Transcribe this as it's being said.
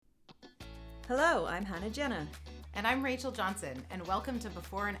Hello, I'm Hannah Jenner. And I'm Rachel Johnson, and welcome to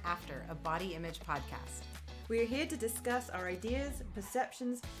Before and After, a body image podcast. We are here to discuss our ideas,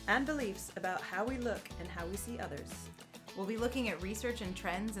 perceptions, and beliefs about how we look and how we see others. We'll be looking at research and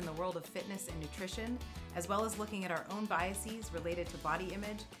trends in the world of fitness and nutrition, as well as looking at our own biases related to body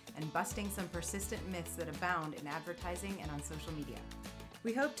image and busting some persistent myths that abound in advertising and on social media.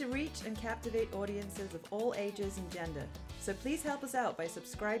 We hope to reach and captivate audiences of all ages and gender. So please help us out by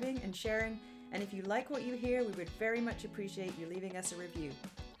subscribing and sharing. And if you like what you hear, we would very much appreciate you leaving us a review.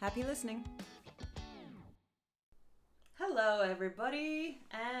 Happy listening. Hello, everybody,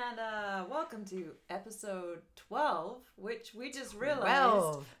 and welcome to episode 12, which we just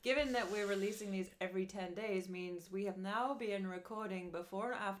realized, given that we're releasing these every 10 days, means we have now been recording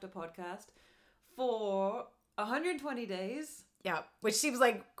Before and After podcast for 120 days. Yeah, which seems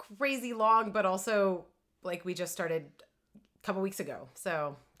like crazy long, but also like we just started a couple weeks ago.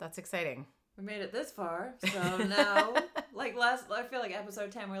 So that's exciting. We made it this far, so now, I feel like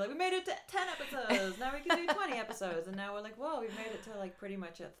episode 10, we're like, we made it to 10 episodes, now we can do 20 episodes, and now we're like, whoa, we've made it to like pretty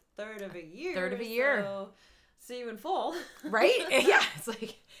much a third of a year. So see you in fall. Right? Yeah, it's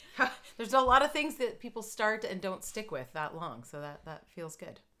like, there's a lot of things that people start and don't stick with that long, so that feels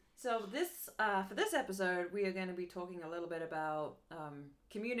good. So for this episode, we are going to be talking a little bit about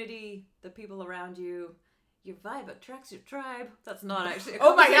community, the people around you. Your vibe attracts your tribe. That's not actually a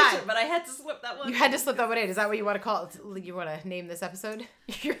oh my god! But I had to slip that one. You had to slip that one in. Is that what you want to call it? You want to name this episode?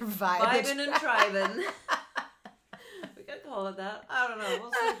 Your vibe. Vibing and tribing. We could call it that. I don't know.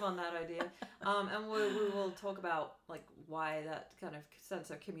 We'll sleep on that idea. And we will talk about like why that kind of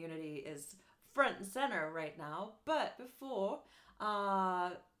sense of community is front and center right now. But before,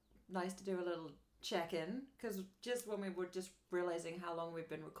 nice to do a little check-in, because just when we were just realizing how long we've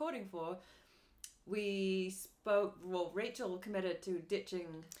been recording for, we spoke, Rachel committed to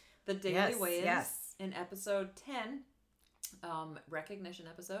ditching the daily weigh-ins in episode 10, recognition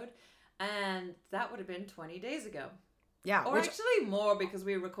episode, and that would have been 20 days ago. Yeah. Or actually more, because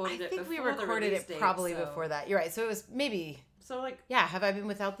we recorded it before the release date. I think we recorded it probably before that. You're right. So it was maybe... So like... Yeah, have I been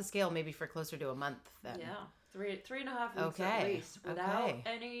without the scale maybe for closer to a month then? Yeah. 3.5 weeks at least, without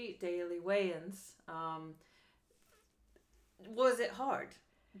any daily weigh-ins. Was it hard?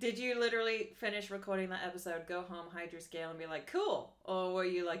 Did you literally finish recording that episode, go home, hide your scale, and be like, cool? Or were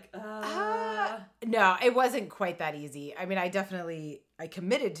you like, No, it wasn't quite that easy. I mean, I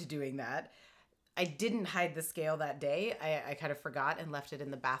committed to doing that. I didn't hide the scale that day. I kind of forgot and left it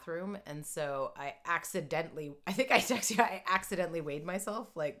in the bathroom. And so I accidentally weighed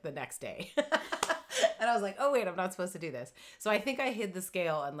myself like the next day. And I was like, oh wait, I'm not supposed to do this. So I think I hid the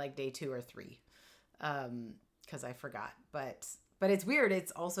scale on like day 2 or 3. Because I forgot. But it's weird.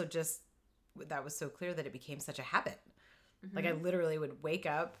 It's also just, that was so clear that it became such a habit. Mm-hmm. Like I literally would wake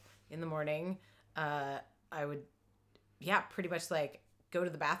up in the morning. I would, pretty much like go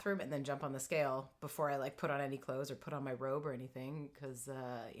to the bathroom and then jump on the scale before I like put on any clothes or put on my robe or anything. Cause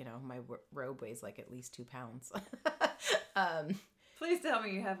my robe weighs like at least 2 pounds. Please tell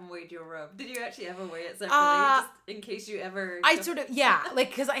me you haven't weighed your robe. Did you actually ever weigh it separately? Just in case you ever...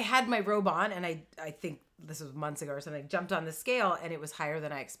 because I had my robe on and I think this was months ago or something, jumped on the scale and it was higher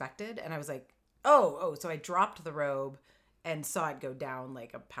than I expected. And I was like, so I dropped the robe and saw it go down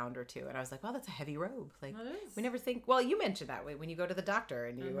like a pound or 2. And I was like, wow, that's a heavy robe. Like we never think, well, you mentioned that way when you go to the doctor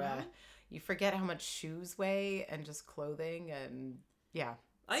and you forget how much shoes weigh and just clothing and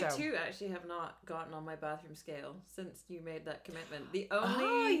I too actually have not gotten on my bathroom scale since you made that commitment.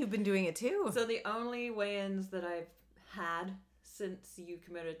 You've been doing it too. So the only weigh-ins that I've had since you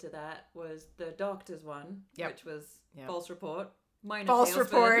committed to that was the doctor's one, which was false report. False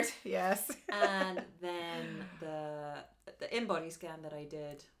report, yes. And then the in-body scan that I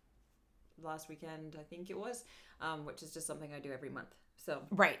did last weekend, I think it was, which is just something I do every month. So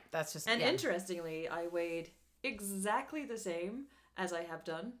right, that's just... And interestingly, I weighed exactly the same as I have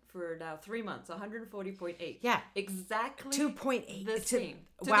done for now 3 months, 140.8. Yeah. Exactly 2.8. the same.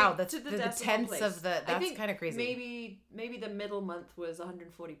 Wow, that's the tenths of the... That's kind of crazy. Maybe the middle month was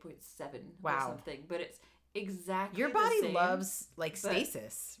 140.7 wow. or something, but it's exactly your body the same, loves like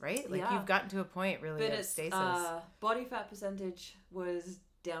stasis, right? Like you've gotten to a point really of stasis. Body fat percentage was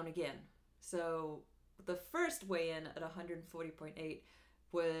down again. So the first weigh-in at 140.8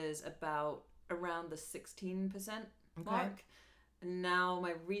 was about around the 16% mark. Now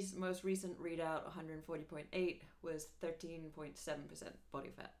my most recent readout, 140.8, was 13.7% body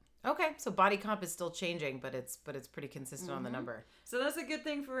fat. Okay, so body comp is still changing, but it's pretty consistent on the number. So that's a good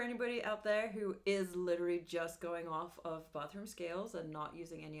thing for anybody out there who is literally just going off of bathroom scales and not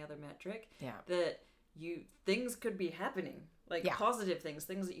using any other metric. Yeah. That things could be happening. like Yeah. positive things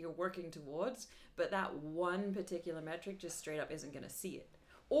that you're working towards, but that one particular metric just straight up isn't going to see it.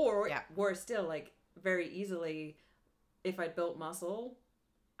 Or Yeah. worse still, like very easily, if I'd built muscle,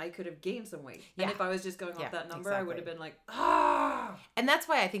 I could have gained some weight. Yeah. And if I was just going off Yeah, that number, I would have exactly. been like, ah. And that's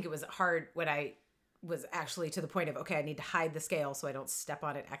why I think it was hard when I was actually to the point of, okay, I need to hide the scale so I don't step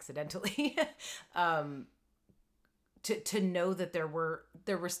on it accidentally. To know that there were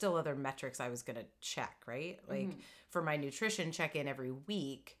still other metrics I was going to check, right? Like for my nutrition check-in every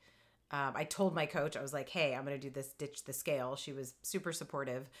week, I told my coach, I was like, hey, I'm going to do this, ditch the scale. She was super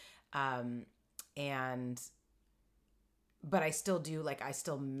supportive. But I still do, like, I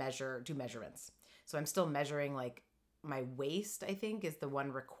still do measurements. So I'm still measuring, like, my waist, I think, is the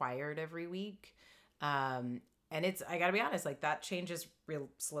one required every week. And it's, I gotta be honest, like, that changes real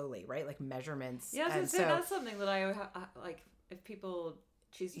slowly, right? Like, measurements. Yeah, I was And gonna say, so, that's something that I like. If people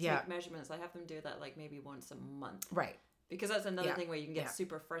choose to Yeah. take measurements, I have them do that like maybe once a month, right. because that's another Yeah. thing where you can get Yeah.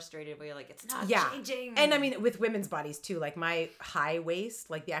 super frustrated, where you're like, it's not Yeah. changing. And I mean, with women's bodies too, like my high waist,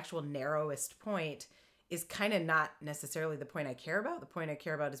 like the actual narrowest point is kind of not necessarily the point I care about. The point I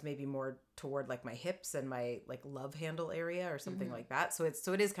care about is maybe more toward like my hips and my like love handle area or something like that. So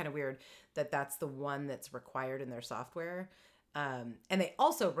it is kind of weird that that's the one that's required in their software. And they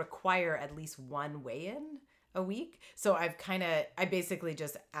also require at least one weigh-in a week. So I basically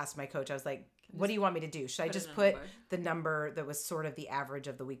just asked my coach, I was like, what do you want me to do? Should I put in just a put number. the number that was sort of the average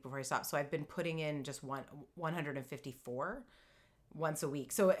of the week before I stopped? So I've been putting in just 154 once a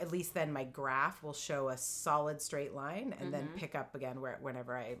week. So at least then my graph will show a solid straight line and then pick up again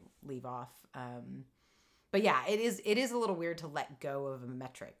whenever I leave off. But yeah, it is a little weird to let go of a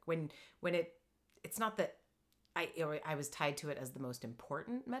metric when it's not that I was tied to it as the most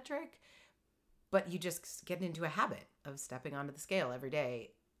important metric, but you just get into a habit of stepping onto the scale every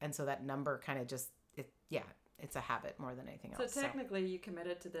day. And so that number kind of just, it's a habit more than anything else. So technically, you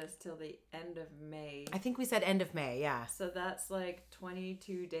committed to this till the end of May. I think we said end of May, yeah. So that's like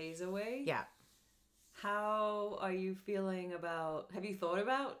 22 days away. Yeah. How are you feeling about, have you thought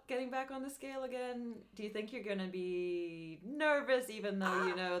about getting back on the scale again? Do you think you're going to be nervous, even though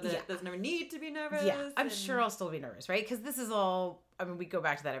you know that there's no need to be nervous? Yeah, I'm sure I'll still be nervous, right? Because this is all, I mean, we go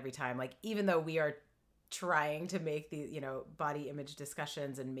back to that every time. Like, even though we are trying to make these, body image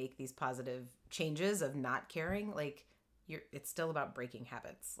discussions and make these positive changes of not caring, like, it's still about breaking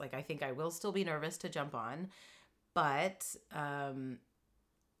habits. Like, I think I will still be nervous to jump on, but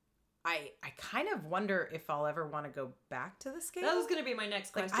I kind of wonder if I'll ever want to go back to the scale. That was going to be my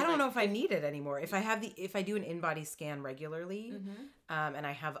next question. Like, I don't know if I need it anymore. If I do an in-body scan regularly, and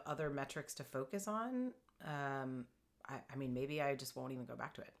I have other metrics to focus on, I mean, maybe I just won't even go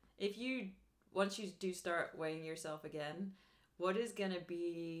back to it. Once you do start weighing yourself again, what is going to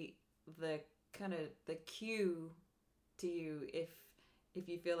be the kind of the cue to you if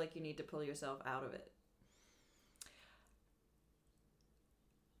you feel like you need to pull yourself out of it?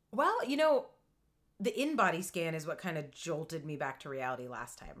 Well, the in-body scan is what kind of jolted me back to reality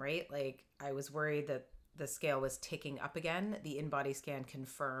last time, right? Like, I was worried that the scale was ticking up again. The in-body scan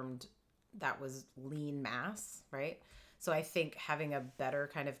confirmed that was lean mass, right? So I think having a better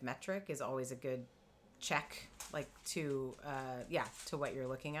kind of metric is always a good check, like to what you're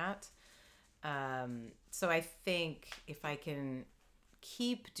looking at. So I think if I can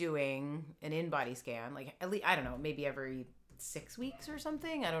keep doing an in-body scan, like at least, I don't know, maybe every 6 weeks or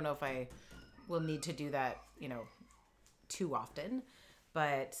something. I don't know if I will need to do that, too often.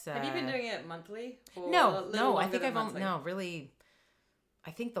 But have you been doing it monthly? Or no. I think really. I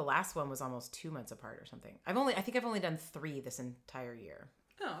think the last one was almost 2 months apart or something. I think I've only done 3 this entire year.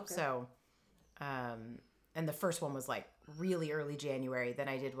 Oh, okay. So, and the first one was like really early January. Then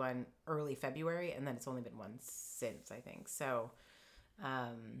I did one early February, and then it's only been one since, I think. So,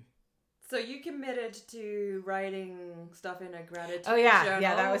 So you committed to writing stuff in a gratitude Oh, yeah. journal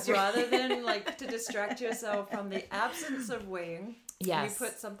Yeah, that was your- rather than like to distract yourself from the absence of weighing. Yes. You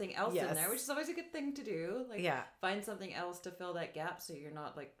put something else in Yes. there, which is always a good thing to do. Like, Yeah. find something else to fill that gap so you're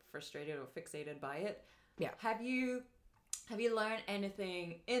not like frustrated or fixated by it. Yeah. Have you learned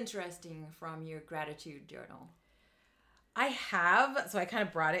anything interesting from your gratitude journal? I have, so I kind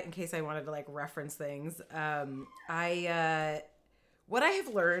of brought it in case I wanted to like reference things. What I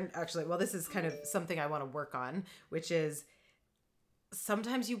have learned, actually, well, this is kind of something I want to work on, which is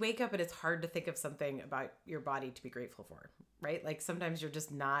sometimes you wake up and it's hard to think of something about your body to be grateful for, right? Like sometimes you're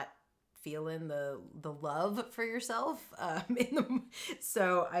just not feeling the love for yourself.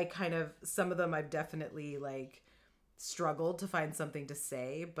 So I kind of, some of them I've definitely like struggled to find something to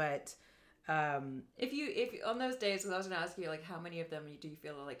say, but if on those days, because I was going to ask you, like, how many of them do you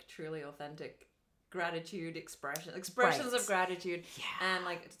feel are like truly authentic gratitude expressions Right. of gratitude. Yeah. And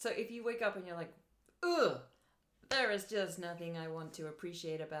like, so if you wake up and you're like, ugh, there is just nothing I want to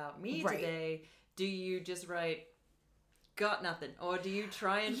appreciate about me Right. today, do you just write, got nothing? Or do you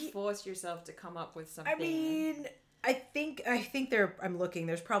try and force yourself to come up with something? I mean, I think I'm looking,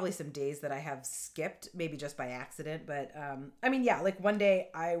 there's probably some days that I have skipped, maybe just by accident, but I mean, yeah, like one day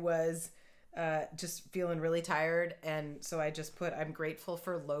I was just feeling really tired, and so I just put, I'm grateful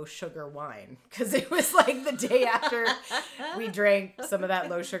for low sugar wine, because it was like the day after we drank some of that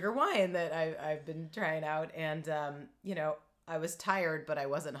low sugar wine that I've been trying out, and you know, I was tired, but I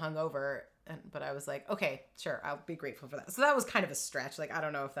wasn't hungover. But I was like, okay, sure, I'll be grateful for that. So that was kind of a stretch. Like, I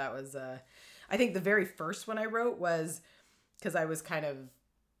don't know if that was, I think the very first one I wrote was because I was kind of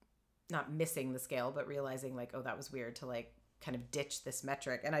not missing the scale, but realizing like, oh, that was weird to like kind of ditch this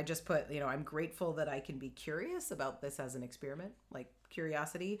metric. And I just put, you know, I'm grateful that I can be curious about this as an experiment, like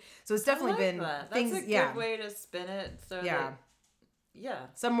curiosity. So it's definitely been that. things. That's a yeah. good way to spin it. So Yeah. that, yeah.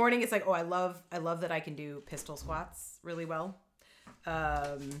 Some morning it's like, oh, I love that I can do pistol squats really well.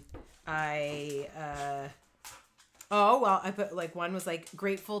 I put like one was like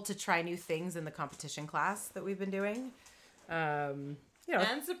grateful to try new things in the competition class that we've been doing. You know,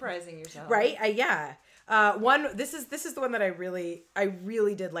 And surprising yourself. right? Yeah. This is the one that I really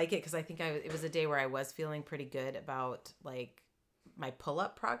did like it, because I think it was a day where I was feeling pretty good about like my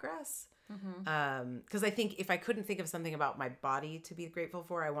pull-up progress. Because I think if I couldn't think of something about my body to be grateful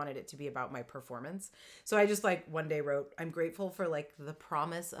for, I wanted it to be about my performance. So I just like one day wrote, I'm grateful for like the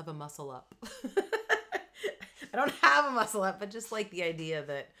promise of a muscle up. I don't have a muscle up, but just like the idea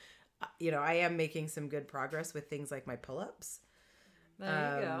that, you know, I am making some good progress with things like my pull-ups.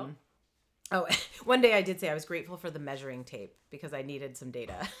 There you go. Oh, one day I did say I was grateful for the measuring tape because I needed some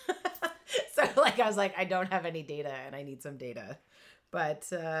data. So like, I was like, I don't have any data and I need some data. But,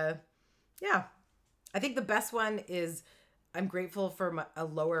 yeah, I think the best one is I'm grateful for a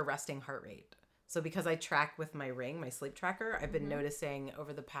lower resting heart rate. So because I track with my Ring, my sleep tracker, I've been noticing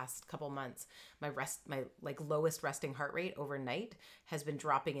over the past couple months, my like lowest resting heart rate overnight has been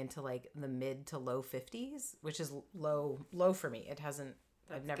dropping into like the mid to low 50s, which is low for me. It hasn't,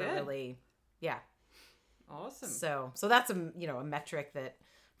 I've never good. really, yeah. Awesome. So that's a metric that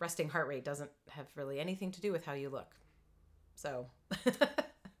resting heart rate doesn't have really anything to do with how you look. So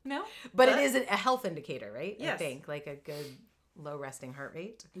No, but it is a health indicator, right? Yes. I think like a good low resting heart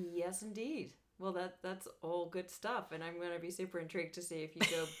rate. Yes, indeed. Well, that's all good stuff, and I'm going to be super intrigued to see if you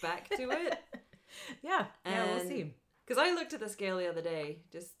go back to it. Yeah, we'll see. Because I looked at the scale the other day,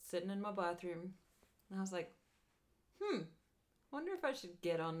 just sitting in my bathroom, and I was like, wonder if I should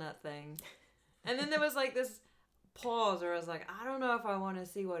get on that thing. And then there was like this pause where I was like, I don't know if I want to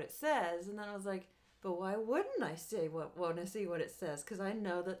see what it says. And then I was like, but why wouldn't I want to see what it says? Because I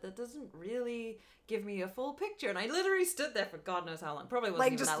know that doesn't really give me a full picture. And I literally stood there for God knows how long. Probably wasn't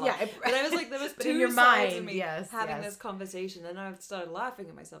Like, even just, that long. yeah, But I was like, there was but in two your sides of mind, me yes, having yes. this conversation. And I started laughing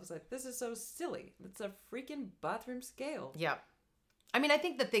at myself. I was like, this is so silly. It's a freaking bathroom scale. Yeah. I mean, I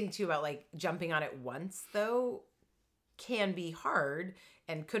think the thing too about like jumping on it once though can be hard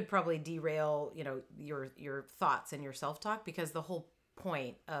and could probably derail, your thoughts and your self-talk, because the whole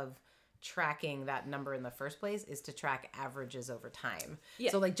point of tracking that number in the first place is to track averages over time.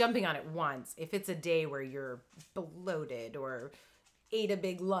 Yeah. So like jumping on it once, if it's a day where you're bloated or ate a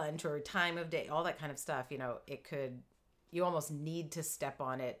big lunch or time of day, all that kind of stuff, you almost need to step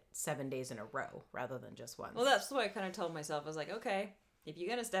on it 7 days in a row rather than just once. Well, that's what I kind of told myself. I was like, okay, if you're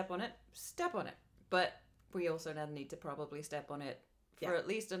going to step on it, step on it. But we also then need to probably step on it for at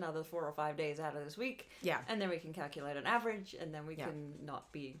least another 4 or 5 days out of this week. Yeah. And then we can calculate an average, and then we can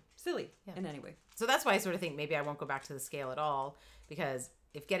not be silly in any way. So that's why I sort of think maybe I won't go back to the scale at all, because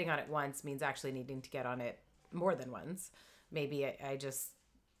if getting on it once means actually needing to get on it more than once, maybe I just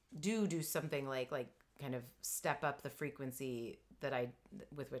do something like kind of step up the frequency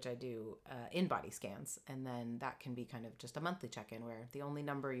with which I do in-body scans. And then that can be kind of just a monthly check-in where the only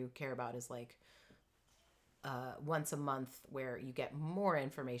number you care about is like once a month, where you get more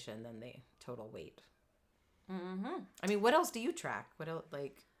information than the total weight. Mm-hmm. I mean, what else do you track? What else,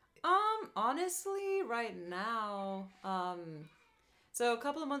 like? Honestly, right now, so a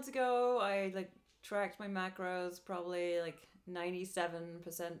couple of months ago, I tracked my macros probably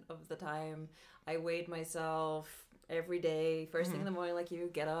 97% of the time. I weighed myself every day, first thing in the morning, like you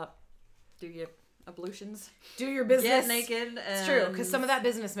get up, do your ablutions, do your business, get naked. It's true, because some of that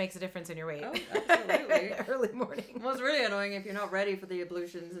business makes a difference in your weight. Oh, absolutely. Early morning. Well, it's really annoying if you're not ready for the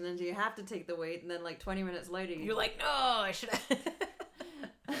ablutions, and then you have to take the weight, and then 20 minutes later you're like, no, I should have.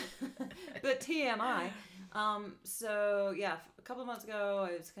 But TMI. So yeah, a couple of months ago,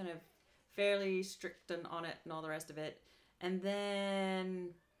 I was kind of fairly strict on it and all the rest of it. And then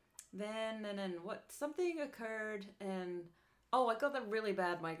what? Something occurred, and I got that really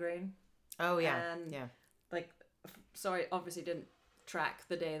bad migraine. Oh yeah, and yeah. Like, so I obviously didn't track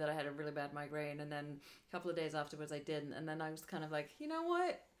the day that I had a really bad migraine, and then a couple of days afterwards I didn't, and then I was kind of like, you know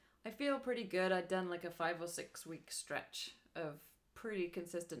what? I feel pretty good. I'd done like a 5 or 6 week stretch of pretty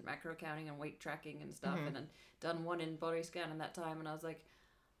consistent macro counting and weight tracking and stuff, and then done one in body scan in that time, and I was like,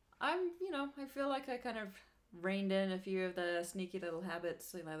 I feel like I kind of reined in a few of the sneaky little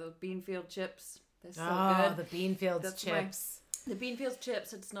habits, those Beanfield chips. They're so good. The Beanfields chips. The Beanfields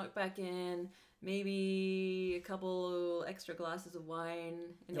chips had snuck back in. Maybe a couple extra glasses of wine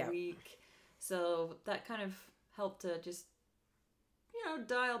in a week. So that kind of helped to just,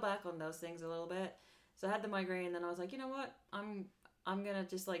 dial back on those things a little bit. So I had the migraine, then I was like, you know what? I'm gonna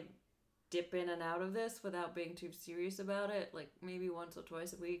just like dip in and out of this without being too serious about it. Like maybe once or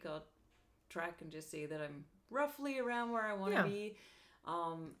twice a week I'll track and just see that I'm roughly around where I want to be.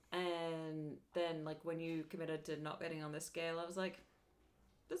 And then like when you committed to not getting on the scale, I was like,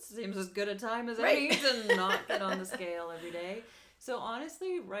 this seems as good a time as any to not get on the scale every day. So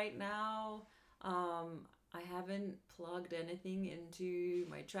honestly, right now, I haven't plugged anything into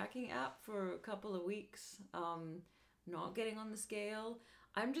my tracking app for a couple of weeks. Not getting on the scale.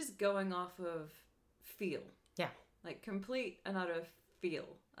 I'm just going off of feel. Yeah. Like complete and utter feel.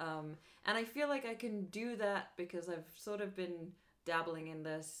 And I feel like I can do that because I've sort of been dabbling in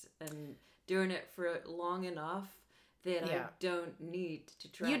this and doing it for long enough that I don't need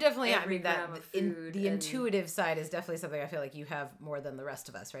to track. You definitely every gram of food. The intuitive side is definitely something I feel like you have more than the rest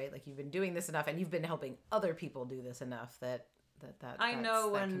of us, right? Like you've been doing this enough, and you've been helping other people do this enough that I know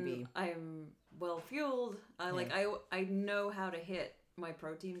that when can be... I'm well fueled. I know how to hit my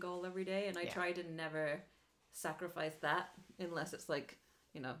protein goal every day, and I try to never sacrifice that unless it's like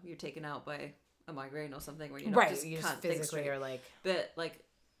you're taken out by a migraine or something where you just physically or like. But like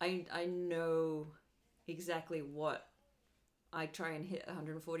I know exactly what. I try and hit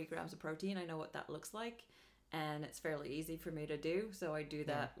 140 grams of protein. I know what that looks like, and it's fairly easy for me to do. So I do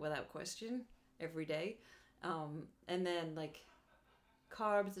that without question every day. And then like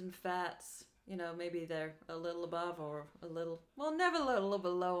carbs and fats, maybe they're a little above or a little, never a little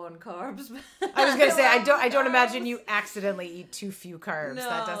below on carbs. I was gonna say I don't imagine you accidentally eat too few carbs. No,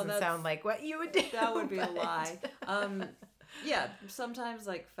 that doesn't sound like what you would do. That would be a lie. Yeah, sometimes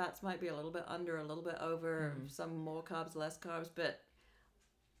like fats might be a little bit under, a little bit over, some more carbs, less carbs, but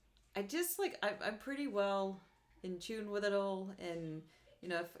I just like I'm pretty well in tune with it all, and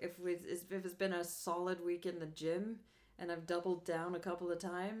if it's been a solid week in the gym and I've doubled down a couple of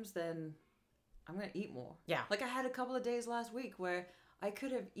times, then I'm gonna eat more. Yeah, like I had a couple of days last week where I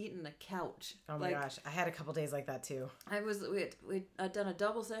could have eaten a couch. Oh my gosh, I had a couple days like that too. I'd done a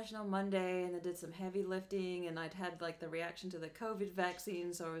double session on Monday, and I did some heavy lifting, and I'd had like the reaction to the COVID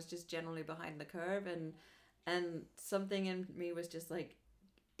vaccine, so I was just generally behind the curve, and something in me was just like,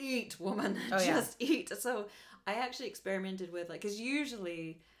 eat, woman, eat. So I actually experimented with like, because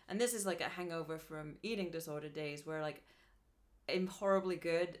usually, and this is like a hangover from eating disorder days, where like I'm horribly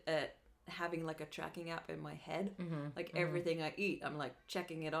good at having like a tracking app in my head, everything I eat, I'm like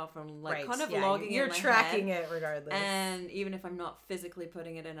checking it off. I'm like kind of logging. You're in my tracking head. It regardless. And even if I'm not physically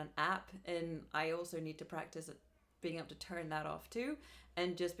putting it in an app, and I also need to practice it, being able to turn that off too,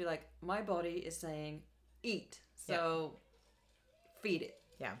 and just be like, my body is saying eat, so feed it.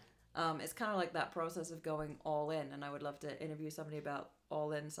 Yeah. It's kind of like that process of going all in, and I would love to interview somebody about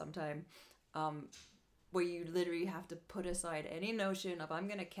all in sometime, where you literally have to put aside any notion of I'm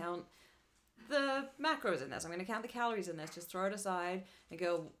going to count the macros in this, I'm going to count the calories in this, just throw it aside and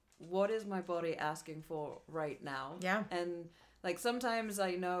go, what is my body asking for right now? Yeah. And like sometimes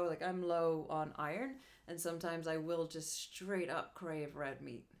I know like I'm low on iron, and sometimes I will just straight up crave red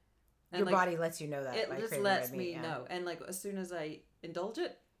meat. And your body lets you know that. It just lets me know. And like as soon as I indulge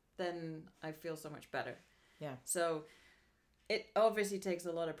it, then I feel so much better. Yeah. So it obviously takes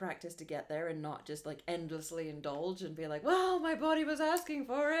a lot of practice to get there, and not just like endlessly indulge and be like, well, my body was asking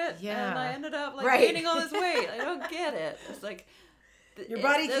for it. Yeah. And I ended up like gaining all this weight. I don't get it. It's like, your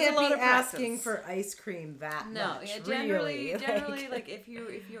body can't be asking for ice cream that much. Yeah, generally, like if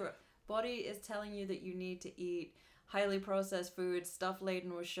your body is telling you that you need to eat highly processed foods, stuff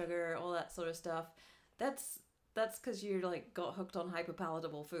laden with sugar, all that sort of stuff, that's because you're like got hooked on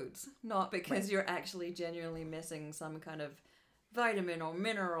hyperpalatable foods, not because you're actually genuinely missing some kind of vitamin or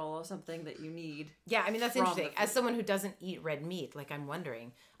mineral or something that you need. Yeah, I mean, that's interesting. As someone who doesn't eat red meat, like I'm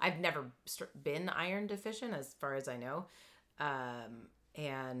wondering, I've never been iron deficient as far as I know.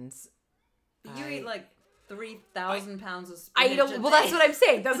 And you eat like 3,000 pounds of I spinach. don't. Well, that's what I'm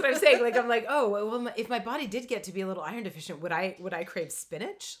saying. That's what I'm saying. Like I'm like, oh, well, if my body did get to be a little iron deficient, would I crave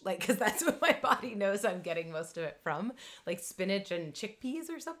spinach? Like, because that's what my body knows I'm getting most of it from, like spinach and chickpeas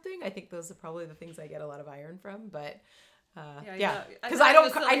or something. I think those are probably the things I get a lot of iron from. But yeah, because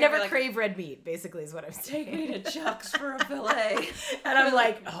I never crave red meat. Basically, is what I'm saying. Take me to Chuck's for a fillet, and I'm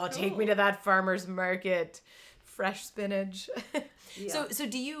like, oh, take me to that farmer's market, fresh spinach. Yeah. So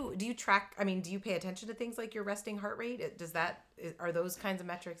do you track, I mean, do you pay attention to things like your resting heart rate? Are those kinds of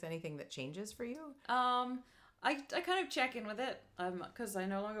metrics anything that changes for you? I kind of check in with it because I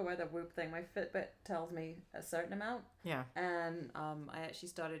no longer wear the Whoop thing. My Fitbit tells me a certain amount. Yeah. And I actually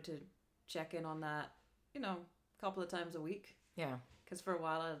started to check in on that, a couple of times a week. Yeah. Because for a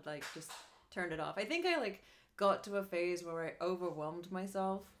while I'd like just turned it off. I think I like got to a phase where I overwhelmed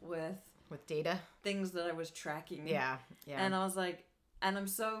myself with data, things that I was tracking. Yeah. And I was like, and I'm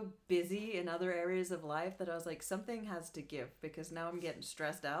so busy in other areas of life that I was like, something has to give because now I'm getting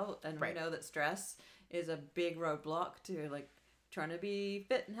stressed out, and Right. we know that stress is a big roadblock to like trying to be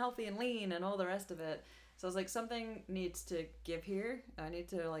fit and healthy and lean and all the rest of it. So I was like, something needs to give here. I need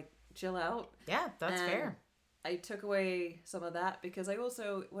to like chill out. Yeah, that's And fair. I took away some of that because I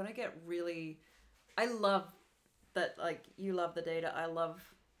also, when I get really, I love that, like, you love the data. I love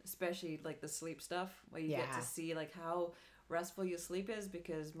especially like the sleep stuff where you get to see like how restful your sleep is,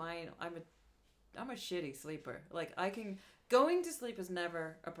 because I'm a shitty sleeper. Like going to sleep is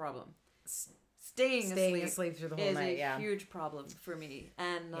never a problem. Staying asleep through the whole is night, a huge problem for me.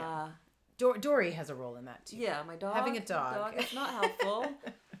 And Dory has a role in that too. yeah, my dog. Having a dog. It's not helpful.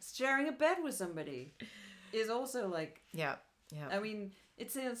 Sharing a bed with somebody is also like. Yeah. I mean,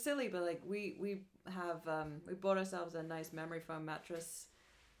 it sounds silly, but like we have we bought ourselves a nice memory foam mattress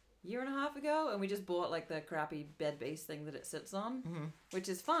a year and a half ago, and we just bought like the crappy bed base thing that it sits on, which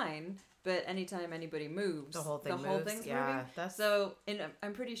is fine. But anytime anybody moves, the whole thing's moving. That's... So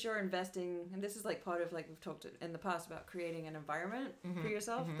I'm pretty sure investing, and this is like part of like we've talked in the past about creating an environment for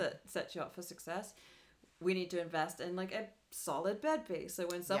yourself that sets you up for success. We need to invest in like a solid bed base, so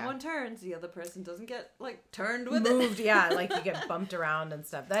when someone turns, the other person doesn't get like turned with moved. Yeah, like you get bumped around and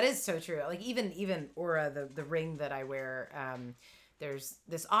stuff. That is so true. Like even Aura, the ring that I wear, there's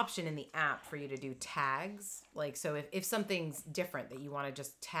this option in the app for you to do tags. Like, so if something's different that you want to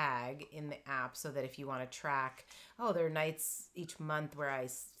just tag in the app, so that if you want to track, there are nights each month where I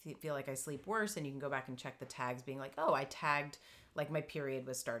feel like I sleep worse, and you can go back and check the tags being like, I tagged like my period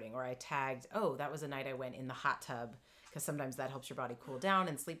was starting, or I tagged, that was a night I went in the hot tub, because sometimes that helps your body cool down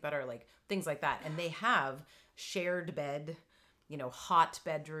and sleep better, like things like that. And they have shared bed, hot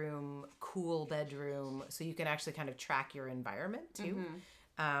bedroom, cool bedroom, so you can actually kind of track your environment too.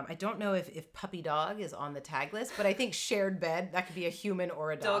 I don't know if puppy dog is on the tag list, but I think shared bed, that could be a human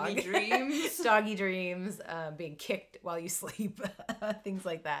or a dog. Doggy dreams. Doggy dreams, being kicked while you sleep, things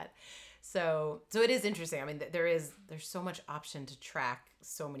like that. So it is interesting. I mean, there's so much option to track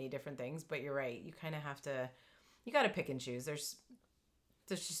so many different things, but you're right. You kind of have to, you got to pick and choose. There's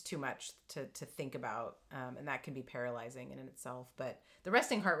just too much to think about, and that can be paralyzing in itself. But the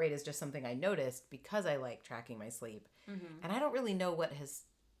resting heart rate is just something I noticed because I like tracking my sleep. And I don't really know what has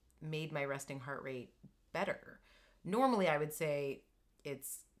made my resting heart rate better. Normally, I would say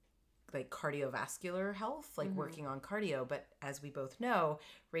it's like cardiovascular health, like working on cardio. But as we both know,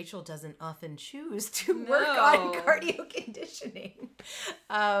 Rachel doesn't often choose to work on cardio conditioning.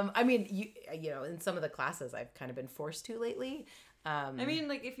 I mean, you know, in some of the classes I've kind of been forced to lately. I mean,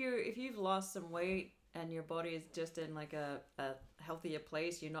 like if you've lost some weight and your body is just in like a healthier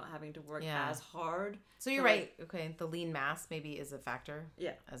place, you're not having to work as hard. So you're right. Okay, the lean mass maybe is a factor.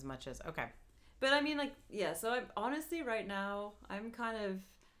 Yeah. As much as But I mean, like, yeah. So I'm honestly right now, I'm kind of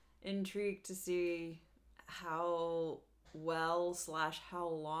intrigued to see how well / how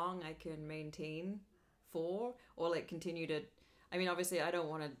long I can maintain for, or like continue to. I mean, obviously, I don't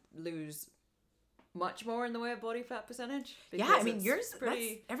want to lose much more in the way of body fat percentage. Yeah, I mean, yours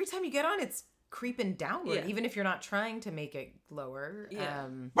pretty. Every time you get on, it's creeping downward, even if you're not trying to make it lower. Yeah.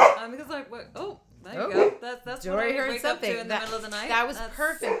 Because like, there you go. That's Dory what I heard wake something up to in the middle of the night. That was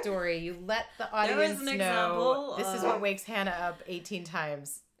perfect, Dory. You let the audience know. Example. This is what wakes Hannah up 18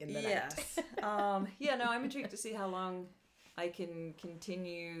 times in the night. Yeah, no, I'm intrigued to see how long I can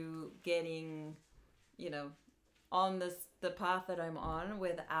continue getting, on the path that I'm on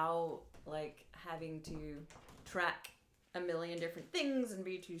without like having to track a million different things and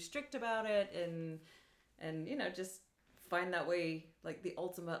be too strict about it, and just find that way, like the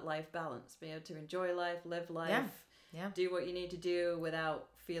ultimate life balance, be able to enjoy life, live life, do what you need to do without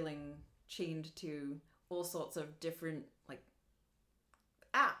feeling chained to all sorts of different like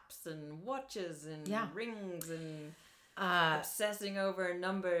apps and watches and Yeah. rings and obsessing over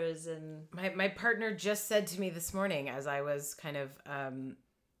numbers. And my partner just said to me this morning as I was kind of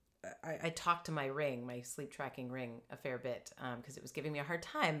I talked to my ring, my sleep tracking ring, a fair bit because it was giving me a hard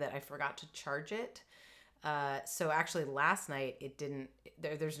time that I forgot to charge it. So actually last night it didn't,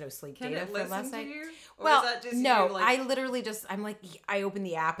 there's no sleep can data it for listen last to night. you? Or Well, is that just no, you, like, I literally just, I'm like, I open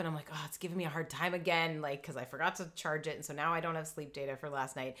the app and I'm like, oh, it's giving me a hard time again. Like, cause I forgot to charge it. And so now I don't have sleep data for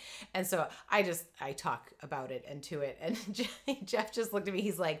last night. And so I talk about it and to it. And Jeff just looked at me.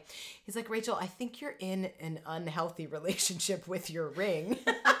 He's like, Rachel, I think you're in an unhealthy relationship with your ring.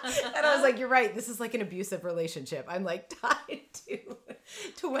 And I was like, you're right. This is like an abusive relationship. I'm like tied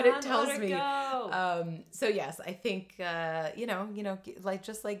to what it tells me. So yes, I think, like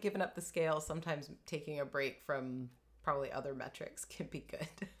just like giving up the scale, sometimes taking a break from probably other metrics can be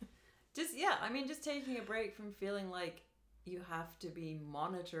good. Just taking a break from feeling like you have to be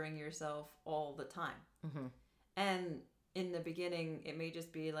monitoring yourself all the time. Mm-hmm. And in the beginning, it may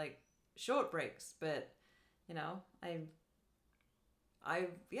just be like short breaks, but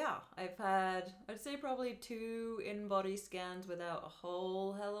I've had, I'd say probably 2 in-body scans without a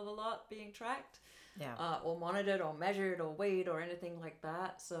whole hell of a lot being tracked. Yeah. Or monitored or measured or weighed or anything like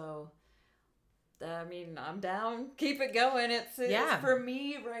that. So, I mean, I'm down. Keep it going. It's for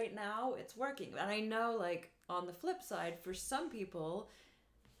me right now, it's working. And I know, like, on the flip side, for some people,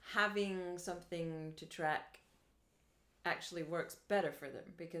 having something to track actually works better for them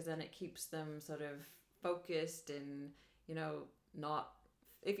because then it keeps them sort of focused and, not...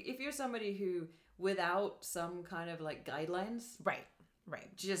 If you're somebody who, without some kind of, like, guidelines... Right.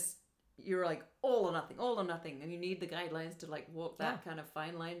 Just... You're like all or nothing, and you need the guidelines to like walk that kind of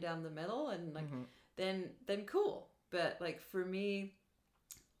fine line down the middle, and like then cool. But like for me,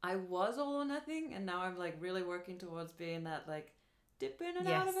 I was all or nothing, and now I'm like really working towards being that like dip in and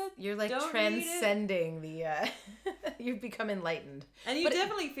out of it. You're like transcending the you've become enlightened. And you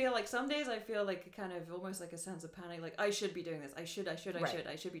definitely feel like some days I feel like kind of almost like a sense of panic, like I should be doing this, I should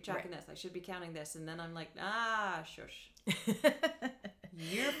be tracking this, I should be counting this, and then I'm like, shush.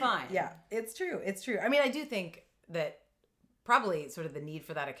 You're fine. Yeah, it's true. I mean, I do think that probably sort of the need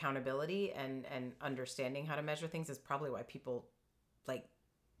for that accountability and understanding how to measure things is probably why people like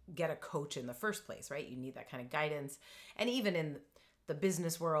get a coach in the first place, right? You need that kind of guidance. And even in the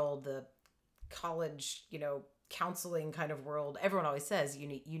business world, the college, counseling kind of world, everyone always says you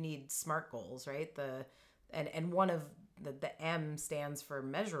need SMART goals, right? And one of the M stands for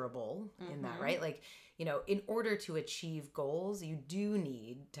measurable in that, right? Like, in order to achieve goals, you do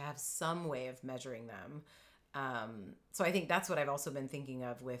need to have some way of measuring them. So I think that's what I've also been thinking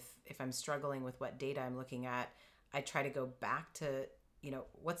of with, if I'm struggling with what data I'm looking at, I try to go back to,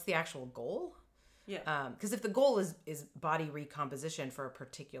 what's the actual goal? Yeah. Because if the goal is body recomposition for a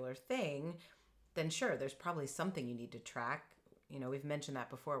particular thing, then sure, there's probably something you need to track. We've mentioned that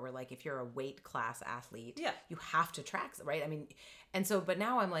before, where like if you're a weight class athlete, you have to track, right? I mean, and so, but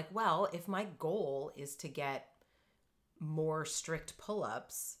now I'm like, well, if my goal is to get more strict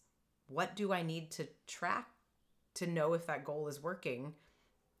pull-ups, what do I need to track to know if that goal is working?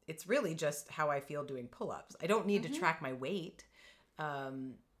 It's really just how I feel doing pull-ups. I don't need to track my weight.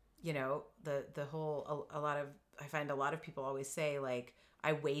 The whole, I find a lot of people always say like,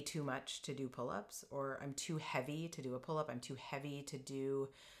 I weigh too much to do pull-ups, or I'm too heavy to do a pull-up. I'm too heavy to do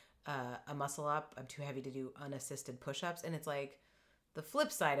a muscle up. I'm too heavy to do unassisted push-ups. And it's like the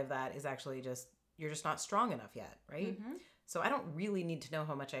flip side of that is actually just, you're just not strong enough yet, right? Mm-hmm. So I don't really need to know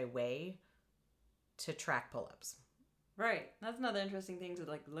how much I weigh to track pull-ups. Right. That's another interesting thing to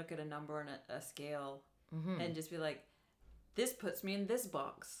like look at a number on a scale and just be like, this puts me in this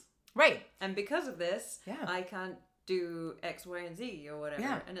box. Right. And because of this, I can't do X, Y, and Z or whatever.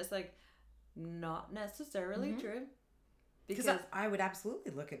 Yeah. And it's like not necessarily true. Because I would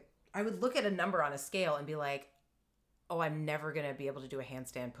absolutely look at a number on a scale and be like, oh, I'm never going to be able to do a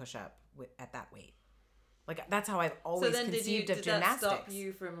handstand push-up at that weight. Like that's how I've always conceived of gymnastics. Did that stop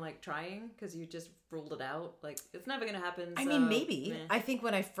you from like trying because you just ruled it out? Like it's never going to happen. I mean, maybe. I think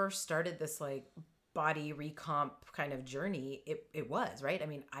when I first started this like body recomp kind of journey, it was, right? I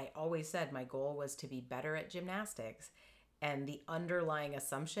mean, I always said my goal was to be better at gymnastics, and the underlying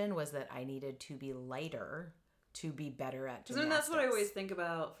assumption was that I needed to be lighter to be better at gymnastics. And that's what I always think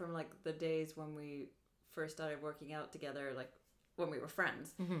about from like the days when we first started working out together, like when we were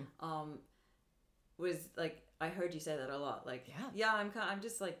friends. Was like I heard you say that a lot, like I'm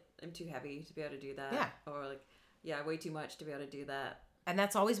just like I'm too heavy to be able to do that, or like I weigh too much to be able to do that. And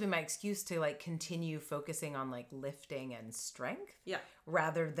that's always been my excuse to like continue focusing on like lifting and strength,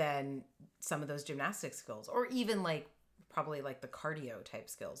 rather than some of those gymnastics skills, or even like probably like the cardio type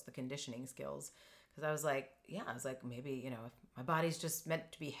skills, the conditioning skills. Because I was like, maybe, you know, if my body's just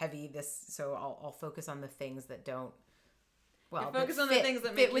meant to be heavy, so I'll focus on the things that don't. Well, you focus on the things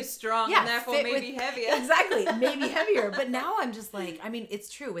that make you strong and therefore maybe heavier. Exactly, maybe heavier. But now I'm just like, I mean, it's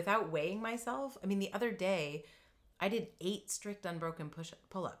true. Without weighing myself, I mean, the other day I did 8 strict unbroken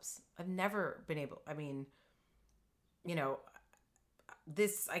pull-ups. I've never been able, I mean, you know,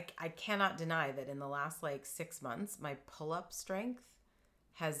 I cannot deny that in the last like 6 months, my pull-up strength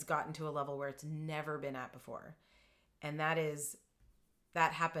has gotten to a level where it's never been at before. And that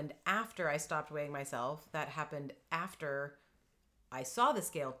happened after I stopped weighing myself. That happened after I saw the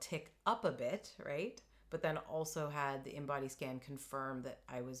scale tick up a bit, right? But then also had the InBody scan confirm that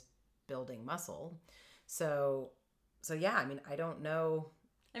I was building muscle. So yeah, I mean, I don't know.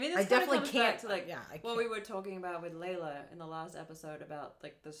 I mean, this definitely comes back to like what we were talking about with Layla in the last episode about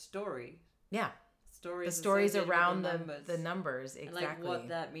like the story. Yeah. The stories around the numbers, exactly. And like what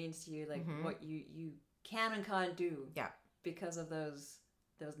that means to you, like what you can and can't do. Yeah. Because of those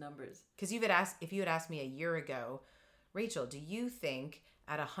numbers. Because if you had asked me a year ago, Rachel, do you think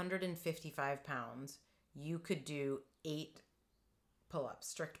at 155 pounds you could do 8 pull-ups,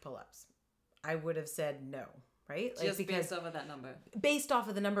 strict pull-ups? I would have said no, right? Just like, based off of that number. Based off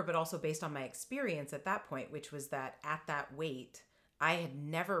of the number, but also based on my experience at that point, which was that at that weight, I had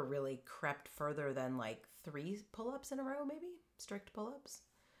never really crept further than like 3 pull-ups in a row, maybe strict pull-ups.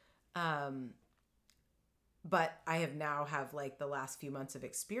 But I have like the last few months of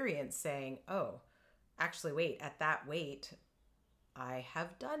experience saying, oh, actually, wait, at that weight, I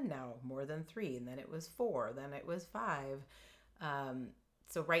have done now more than 3, and then it was 4, then it was 5.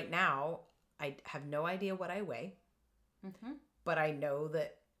 So right now, I have no idea what I weigh, but I know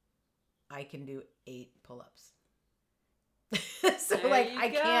that I can do 8 pull-ups. So there like I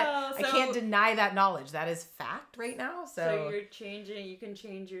can't deny that knowledge. That is fact right now. So you're changing. You can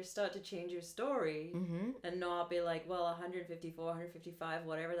start to change your story, and not be like, well, 154, 155,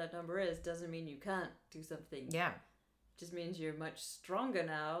 whatever that number is, doesn't mean you can't do something. Yeah, just means you're much stronger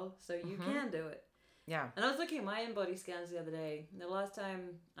now, so you can do it. Yeah. And I was looking at my InBody scans the other day. The last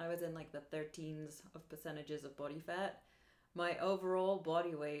time I was in like the 13s of percentages of body fat, my overall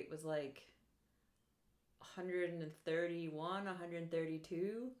body weight was like 131,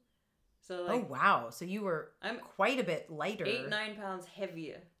 132. So like, oh wow! So I'm quite a bit lighter, 8-9 pounds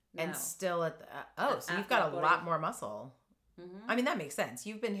heavier now. And still at the, so you've got a lot more muscle. I mean, that makes sense.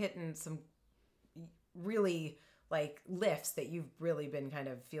 You've been hitting some really like lifts that you've really been kind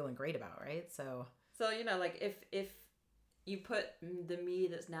of feeling great about, right? So you know, like if you put the me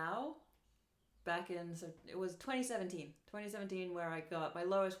that's now back in, so it was 2017 where I got my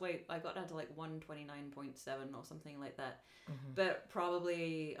lowest weight, I got down to like 129.7 or something like that. But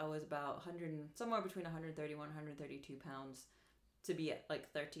probably I was about somewhere between 131 132 pounds to be at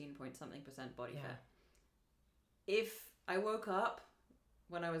like 13 point something % body fat. If I woke up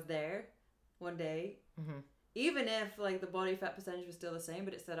when I was there one day, even if like the body fat percentage was still the same,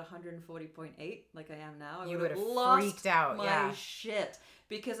 but it said 140.8 like I am now, I would have freaked out. My shit.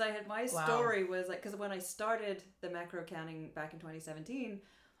 Because I had my story was like, because when I started the macro counting back in 2017,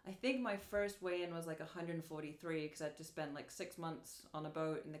 I think my first weigh-in was like 143 because I'd just spent like 6 months on a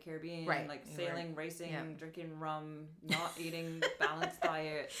boat in the Caribbean, like sailing, racing, drinking rum, not eating balanced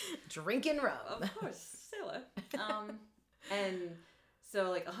diet. Drinking rum. Of course, sailor. And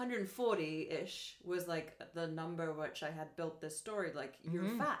so like 140-ish was like the number which I had built this story, like you're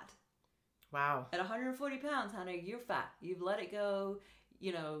fat. Wow. At 140 pounds, Hannah, you're fat. You've let it go.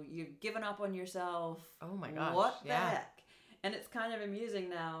 You know, you've given up on yourself. Oh my gosh. What the heck? And it's kind of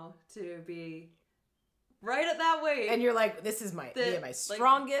amusing now to be right at that weight. And you're like, this is my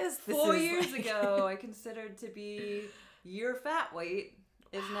strongest. Like 4 years ago, I considered to be your fat weight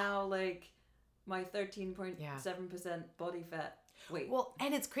is now like my 13.7% body fat weight. Well,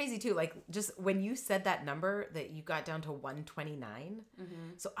 and it's crazy too. Like just when you said that number that you got down to 129.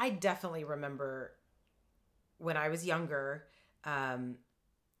 So I definitely remember when I was younger,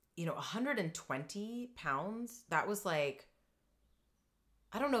 120 pounds, that was like,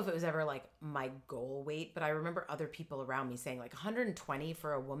 I don't know if it was ever like my goal weight, but I remember other people around me saying like 120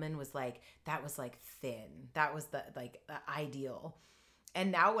 for a woman was like, that was like thin. That was the ideal.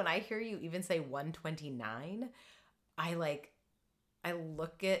 And now when I hear you even say 129, I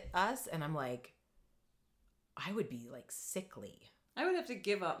look at us and I'm like, I would be like sickly. I would have to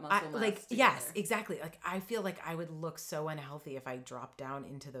give up muscle mass. Like, yes, exactly. Like, I feel like I would look so unhealthy if I dropped down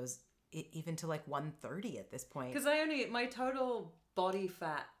into those, even to like 130 at this point. Because my total body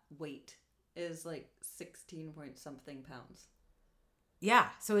fat weight is like 16 point something pounds. yeah.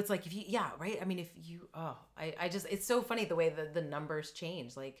 So it's like if you, yeah, right. I mean, if you, I just, it's so funny the way that the numbers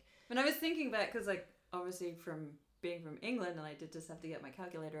change. Like, When I was thinking back, because like obviously from being from England, and I did just have to get my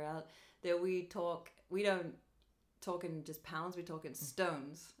calculator out, that we don't talk in just pounds, we talk in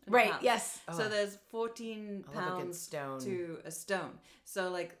stones. And right. pounds. Yes. So there's 14 I love a good pounds stone. to a stone. So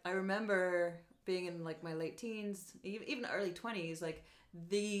like I remember being in like my late teens, even early 20s, like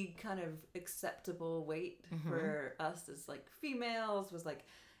the kind of acceptable weight for us as like females was like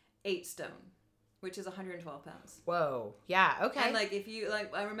 8 stone, which is 112 pounds. Whoa. Yeah. Okay. And like if you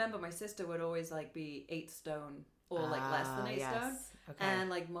like, I remember my sister would always like be 8 stone or like less than 8 stone. Okay. And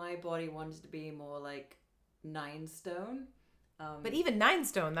like my body wanted to be more like 9 stone. But even 9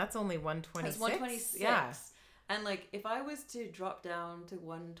 stone, that's only 126. That's 126. Yeah. And like if I was to drop down to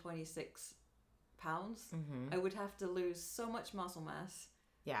 126 pounds, I would have to lose so much muscle mass.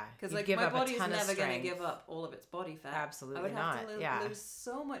 Yeah. Because like my body is never going to give up all of its body fat. Absolutely I would have not. to lose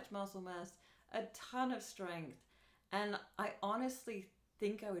so much muscle mass, a ton of strength. And I honestly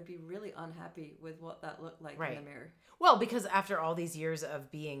think I would be really unhappy with what that looked like in the mirror. Well, because after all these years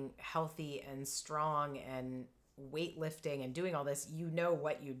of being healthy and strong and weightlifting and doing all this, you know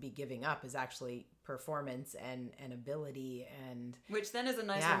what you'd be giving up is actually performance and ability. And which then is a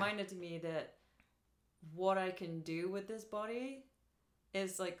nice reminder to me that what I can do with this body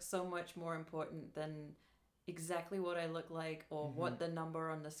is like so much more important than exactly what I look like or what the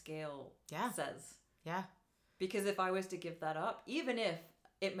number on the scale says. Yeah. Because if I was to give that up, even if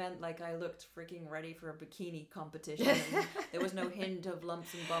it meant like I looked freaking ready for a bikini competition and there was no hint of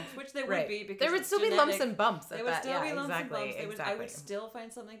lumps and bumps, which there would be because there would still be lumps and bumps. There would still be lumps and bumps. I would still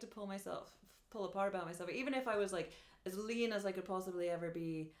find something to pull apart about myself. Even if I was like as lean as I could possibly ever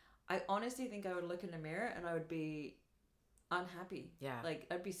be, I honestly think I would look in the mirror and I would be unhappy. Yeah. Like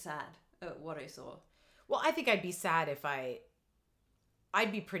I'd be sad at what I saw. Well, I think I'd be sad if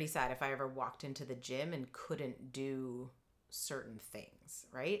I'd be pretty sad if I ever walked into the gym and couldn't do certain things,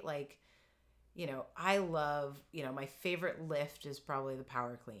 right? Like, you know, I love, you know, my favorite lift is probably the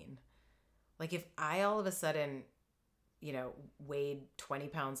power clean. Like if I all of a sudden, you know, weighed 20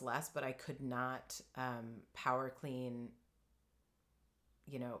 pounds less, but I could not power clean,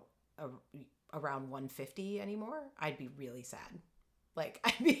 you know, around 150 anymore, I'd be really sad. Like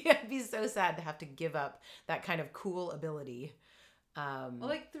I'd be so sad to have to give up that kind of cool ability. Well,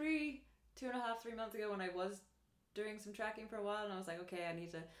 like 3 months ago when I was doing some tracking for a while and I was like, okay,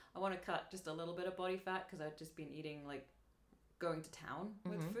 I want to cut just a little bit of body fat because I'd just been eating, like going to town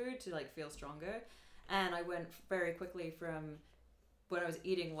with food to like feel stronger. And I went very quickly from when I was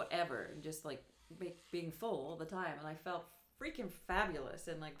eating whatever and just like being full all the time. And I felt freaking fabulous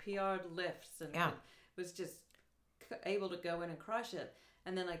and like PR'd lifts and was just able to go in and crush it.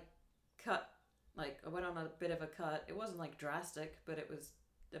 And then I went on a bit of a cut. It wasn't like drastic, but it was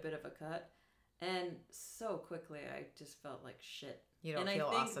a bit of a cut. And so quickly, I just felt like shit. You don't feel feel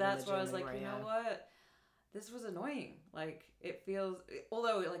awesome. And I think that's where I was like, anymore, you know what? This was annoying. Like, it feels,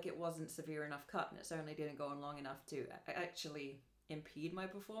 although like it wasn't severe enough cut, and it certainly didn't go on long enough to actually impede my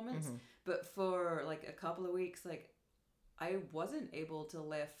performance. But for like a couple of weeks, like I wasn't able to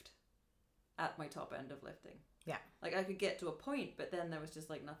lift at my top end of lifting. Yeah. Like I could get to a point, but then there was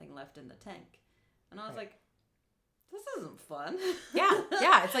just like nothing left in the tank. And I was like, this isn't fun. Yeah.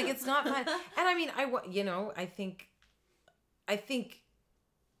 It's like, it's not fun. And I mean, I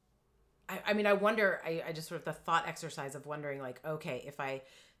wonder, I just sort of the thought exercise of wondering like, okay, if I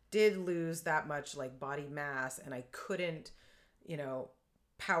did lose that much like body mass and I couldn't, you know,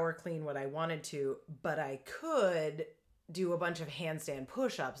 power clean what I wanted to, but I could do a bunch of handstand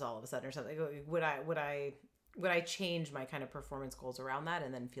push-ups all of a sudden or something, would I change my kind of performance goals around that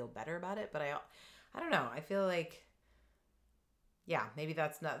and then feel better about it? But I don't know. I feel like, yeah, maybe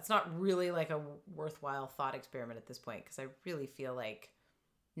it's not really like a worthwhile thought experiment at this point, because I really feel like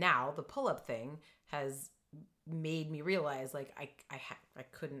now the pull-up thing has made me realize like I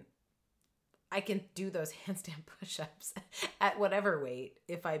can do those handstand push-ups at whatever weight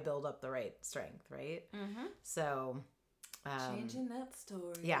if I build up the right strength, right? So changing that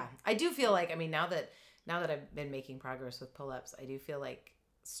story. Yeah, I do feel like, I mean, now that I've been making progress with pull-ups, I do feel like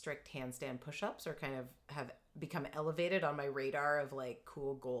strict handstand push-ups are kind of have become elevated on my radar of like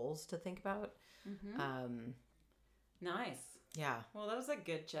cool goals to think about. Nice. Yeah. Well, that was a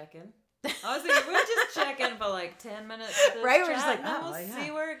good check-in. I was thinking we're just checking for like 10 minutes. Right? We're just like, and we'll see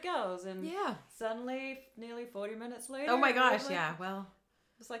where it goes. And yeah. Suddenly, nearly 40 minutes later. Oh my gosh, yeah. Well,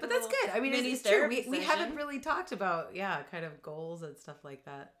 like but that's good. I mean, it's true. We haven't really talked about, kind of goals and stuff like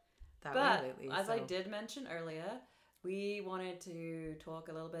that way lately. As I did mention earlier, we wanted to talk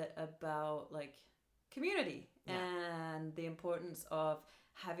a little bit about like community and the importance of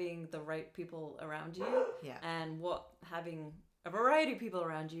having the right people around you, and what having a variety of people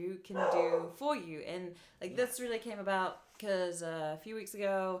around you can do for you. And like this really came about because a few weeks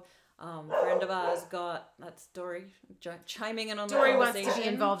ago, a friend of ours got, that's Dory chiming in on the conversation. Dory wants to be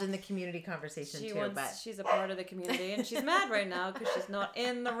involved in the community conversation She's a part of the community, and she's mad right now because she's not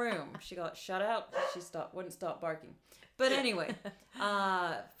in the room. She got shut out. She wouldn't stop barking. But anyway,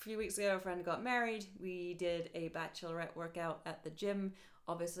 a few weeks ago, a friend got married. We did a bachelorette workout at the gym.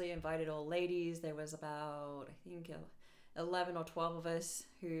 Obviously, invited all ladies. There was about, I think, 11 or 12 of us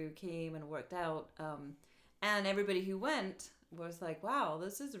who came and worked out. And everybody who went was like, wow,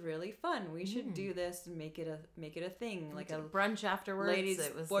 this is really fun. We should do this and make it a thing. Like a brunch afterwards. Ladies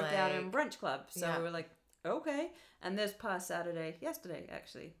it was worked like... out in brunch club. So we were like, okay. And this past yesterday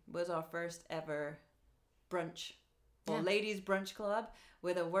actually, was our first ever brunch or ladies brunch club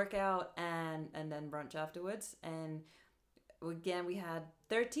with a workout and then brunch afterwards. And again, we had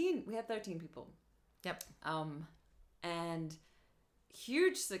 13 people. Yep. And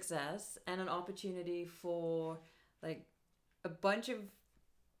huge success and an opportunity for like a bunch of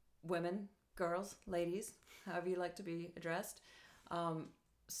women, girls, ladies, however you like to be addressed.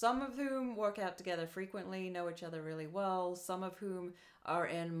 Some of whom work out together frequently, know each other really well. Some of whom are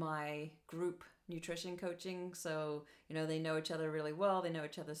in my group nutrition coaching. So, they know each other really well. They know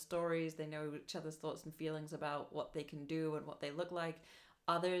each other's stories. They know each other's thoughts and feelings about what they can do and what they look like.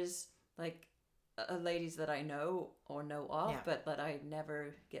 Others, like ladies that I know or know of, but that I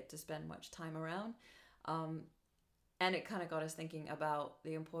never get to spend much time around. And it kind of got us thinking about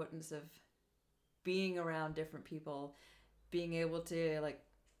the importance of being around different people, being able to like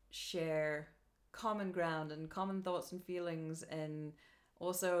share common ground and common thoughts and feelings, and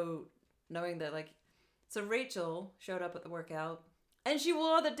also knowing that like, so Rachel showed up at the workout and she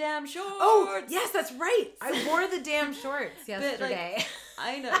wore the damn shorts. Oh, yes, that's right. I wore the damn shorts yesterday. Like,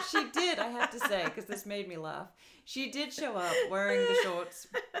 I know. She did, I have to say, because this made me laugh. She did show up wearing the shorts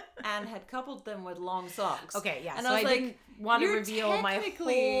and had coupled them with long socks. Okay, yeah. And so I was like, didn't want to reveal my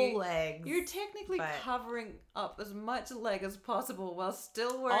whole legs. You're technically covering up as much leg as possible while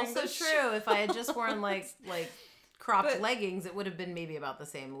still wearing also the true. If I had just worn like cropped leggings, it would have been maybe about the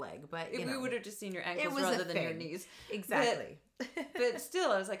same leg. But we would have just seen your ankles rather than your knees. Exactly. But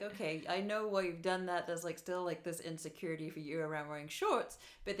still, I was like, okay, I know why you've done that. There's like still like this insecurity for you around wearing shorts.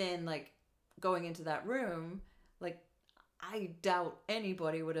 But then like going into that room, like I doubt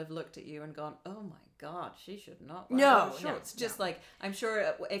anybody would have looked at you and gone, oh my God, she should not wear those shorts. Just like, I'm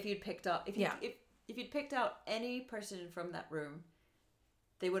sure if you'd picked up, if you'd picked out any person from that room,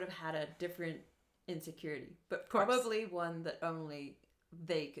 they would have had a different insecurity, but probably one that only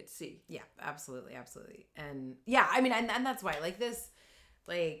they could see. Yeah, absolutely. And yeah, I mean, and that's why like this,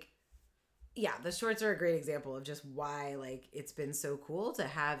 like, yeah, the shorts are a great example of just why like it's been so cool to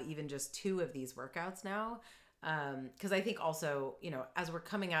have even just 2 of these workouts now. Because I think also, as we're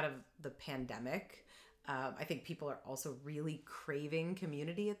coming out of the pandemic, I think people are also really craving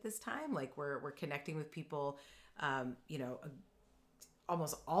community at this time. Like we're connecting with people,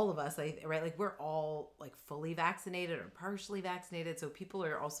 almost all of us, right? Like we're all like fully vaccinated or partially vaccinated. So people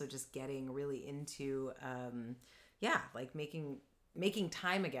are also just getting really into, like making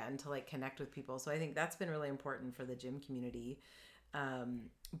time again to like connect with people. So I think that's been really important for the gym community.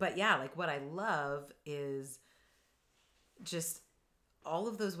 But yeah, like what I love is just all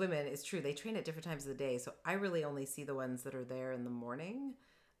of those women. It's true. They train at different times of the day. So I really only see the ones that are there in the morning.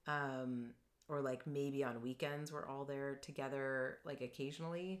 Or like maybe on weekends we're all there together, like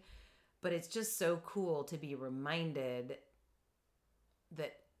occasionally. But it's just so cool to be reminded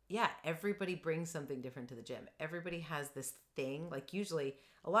that, everybody brings something different to the gym. Everybody has this thing. Like usually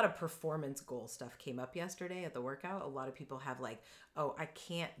a lot of performance goal stuff came up yesterday at the workout. A lot of people have like, oh, I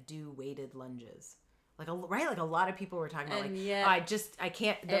can't do weighted lunges. Like, right? Like a lot of people were talking about I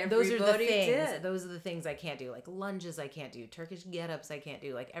can't, those are the things. Those are the things I can't do. Like lunges I can't do. Turkish get-ups I can't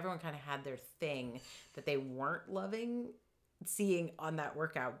do. Like everyone kind of had their thing that they weren't loving seeing on that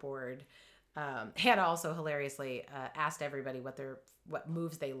workout board. Hannah also hilariously asked everybody what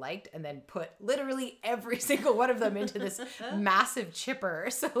moves they liked and then put literally every single one of them into this massive chipper.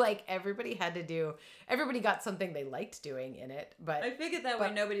 So like everybody got something they liked doing in it. But I figured that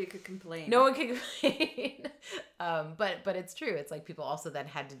way nobody could complain. No one could complain. But it's true. It's like people also then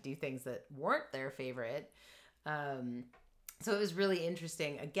had to do things that weren't their favorite. So it was really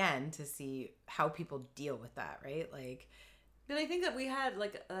interesting again to see how people deal with that, right? Like, but I think that we had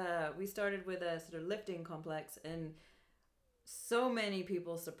we started with a sort of lifting complex, and so many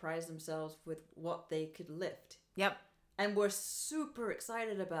people surprised themselves with what they could lift. Yep. and we're super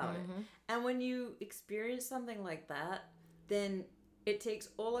excited about it. Mm-hmm. And when you experience something like that, then it takes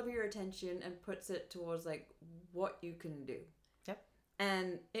all of your attention and puts it towards like what you can do. Yep.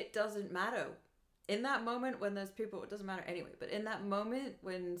 And it doesn't matter. In that moment when there's people, it doesn't matter anyway, but in that moment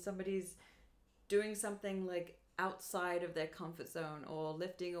when somebody's doing something like outside of their comfort zone or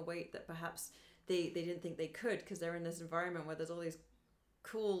lifting a weight that perhaps they didn't think they could because they're in this environment where there's all these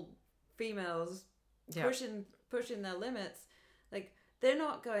cool females pushing their limits, like they're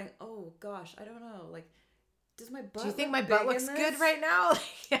not going, oh gosh, I don't know, like, does my butt do you think look my butt big looks in good this? right now?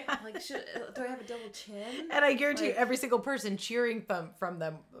 Yeah. Like, do I have a double chin? And I guarantee you, Like, every single person cheering from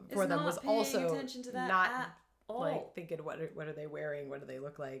them for is them not was paying also attention to that not at all. like thinking, what are they wearing? What do they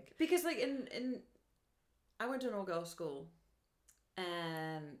look like? Because like in I went to an all-girls school,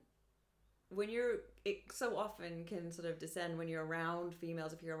 and when it so often can sort of descend when you're around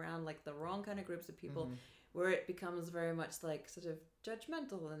females, if you're around like the wrong kind of groups of people, Mm-hmm. where it becomes very much like sort of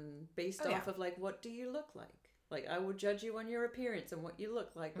judgmental and based off of like, what do you look like? Like, I will judge you on your appearance and what you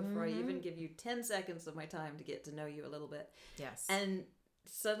look like before I even give you 10 seconds of my time to get to know you a little bit. Yes. And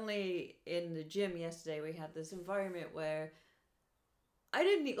suddenly in the gym yesterday, we had this environment where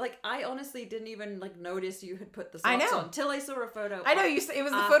I honestly didn't even like notice you had put the socks on till I saw a photo. I know you. It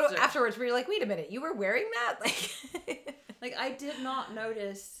was the photo afterwards where you're like, wait a minute, you were wearing that? Like I did not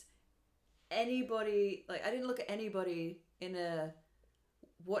notice anybody. Like I didn't look at anybody in a.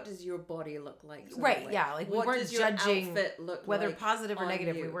 What does your body look like? Right. Yeah. Like we what weren't does your judging outfit look whether like positive or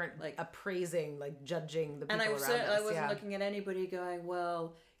negative. you? We weren't like appraising, like judging the people and around us. I wasn't looking at anybody going,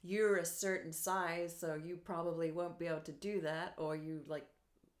 well, you're a certain size, so you probably won't be able to do that, or you like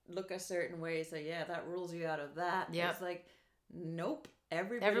look a certain way, so yeah, that rules you out of that. Yeah. It's like, nope.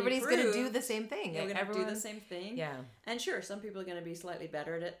 Everybody's going to do the same thing. You're going to do the same thing. Yeah. And sure, some people are going to be slightly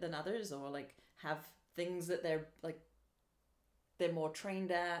better at it than others, or like have things that they're like they're more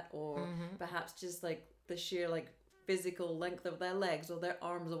trained at, or perhaps just like the sheer like physical length of their legs or their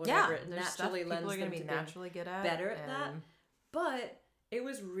arms or whatever. It naturally lends them to be naturally good at better at that. But it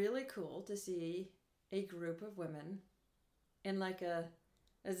was really cool to see a group of women in like a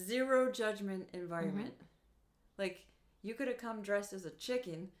zero judgment environment. Like you could have come dressed as a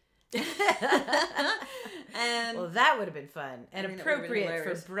chicken. And well, that would have been fun and appropriate for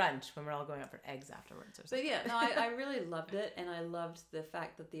hilarious. brunch when we're all going out for eggs afterwards or something. But yeah, no, I really loved it, and I loved the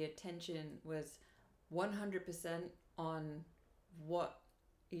fact that the attention was 100% on what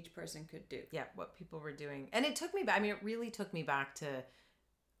each person could do. Yeah, what people were doing. And it took me back, I mean, it really took me back to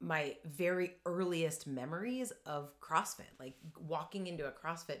my very earliest memories of CrossFit, like walking into a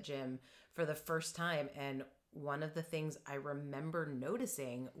CrossFit gym for the first time. And one of the things I remember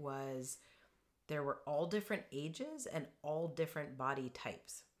noticing was there were all different ages and all different body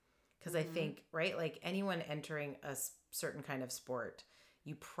types. Because I think, right, like anyone entering a certain kind of sport,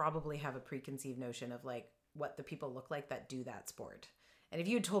 you probably have a preconceived notion of like what the people look like that do that sport. And if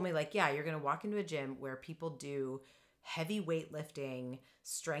you had told me like, yeah, you're going to walk into a gym where people do heavy weightlifting,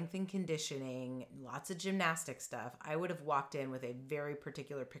 strength and conditioning, lots of gymnastic stuff, I would have walked in with a very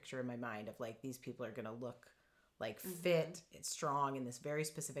particular picture in my mind of like, these people are going to look like fit, strong in this very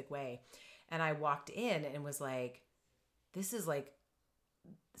specific way. And I walked in and was like, this is like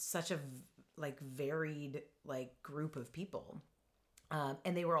such a like varied like group of people.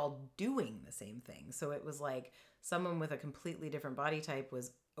 And they were all doing the same thing. So it was like someone with a completely different body type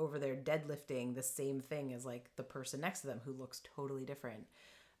was over there deadlifting the same thing as like the person next to them who looks totally different.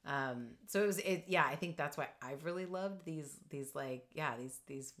 So yeah, I think that's why I've really loved these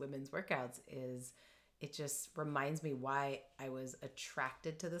women's workouts. Is it just reminds me why I was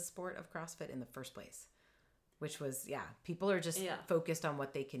attracted to the sport of CrossFit in the first place, which was, people are just focused on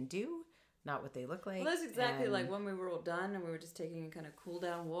what they can do, not what they look like. Well, that's exactly like when we were all done and we were just taking a kind of cool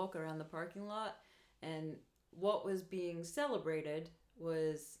down walk around the parking lot, and what was being celebrated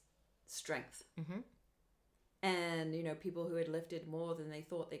was strength. Mm-hmm. And, people who had lifted more than they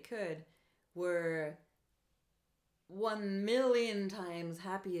thought they could were 1,000,000 times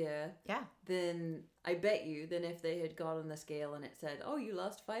happier than, I bet you, than if they had got on the scale and it said, oh, you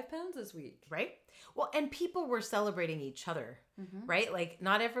lost 5 pounds this week. Right. Well, and people were celebrating each other, right? Like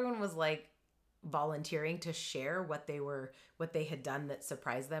not everyone was like volunteering to share what they had done that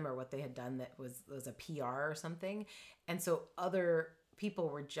surprised them, or what they had done that was a PR or something. And so other people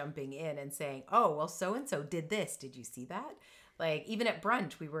were jumping in and saying, oh, well, so-and-so did this. Did you see that? Like even at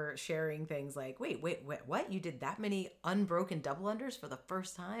brunch, we were sharing things like, wait, what? You did that many unbroken double unders for the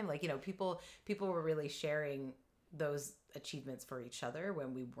first time? Like, people were really sharing those achievements for each other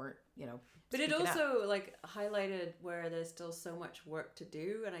when we weren't, But it also like highlighted where there's still so much work to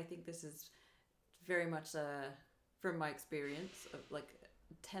do. And I think this is very much a from my experience, of, like,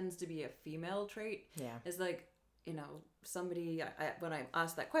 tends to be a female trait. Yeah. Is like, you know, somebody, when I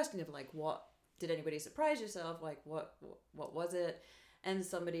asked that question of like, what did anybody surprise yourself? Like, what was it? And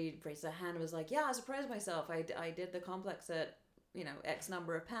somebody raised their hand and was like, yeah, I surprised myself. I did the complex at, you know, X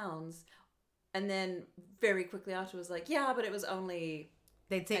number of pounds. And then very quickly after was like, yeah, but it was only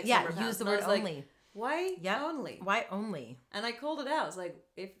They'd say, X yeah, number of use pounds. the And I word was only. like, why only? Why only? And I called it out. I was like,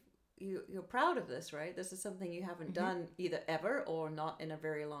 if you're proud of this, right? This is something you haven't done either ever or not in a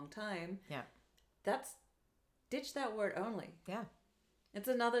very long time. Yeah. That's, ditch that word only. Yeah. It's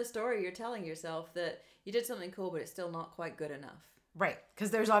another story you're telling yourself that you did something cool, but it's still not quite good enough. Right.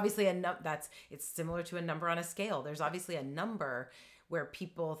 Because there's obviously it's similar to a number on a scale. There's obviously a number where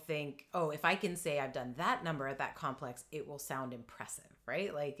people think, oh, if I can say I've done that number at that complex, it will sound impressive,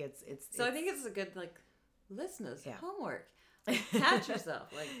 right? Like it's So I think it's a good, like, listeners, Yeah. homework. Like, catch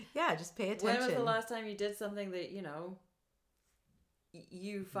yourself. Like, yeah, just pay attention. when was the last time you did something that, you know,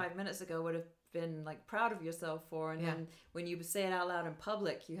 you 5 minutes ago would have been like proud of yourself for, and then when you say it out loud in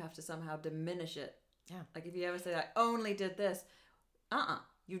public, you have to somehow diminish it. Yeah. Like if you ever say, I only did this,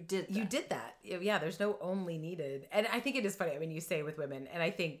 you did that. You did that. Yeah, there's no only needed. And I think it is funny. I mean, you say with women, and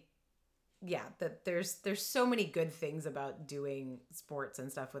I think, yeah, that there's so many good things about doing sports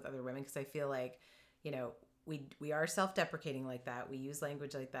and stuff with other women, because I feel like, you know, we are self-deprecating like that. We use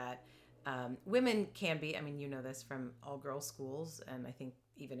language like that. Women can be, I mean, you know this from all-girls schools, and I think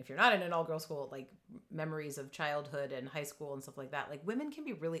even if you're not in an all-girls school, like memories of childhood and high school and stuff like that, like women can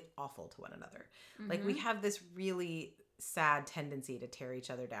be really awful to one another. Like we have this really sad tendency to tear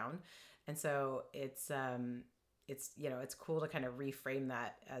each other down. And so it's you know, it's cool to kind of reframe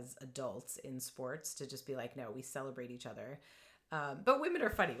that as adults in sports, to just be like, no, we celebrate each other. But women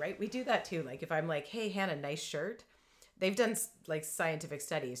are funny, right? We do that too. Like if I'm like, hey, Hannah, nice shirt. They've done like scientific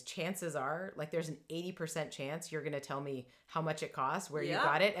studies. Chances are, like, there's an 80% chance you're going to tell me how much it cost, where you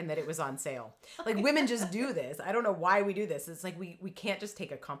got it, and that it was on sale. Like women just do this. I don't know why we do this. It's like we can't just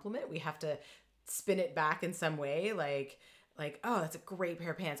take a compliment. We have to spin it back in some way. Like, oh, that's a great pair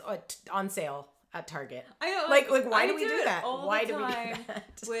of pants. Oh, on sale at Target. I know, like why I do we do that? All Why the do we do time that?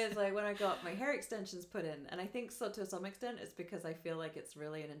 With like when I got my hair extensions put in, and I think so to some extent it's because I feel like it's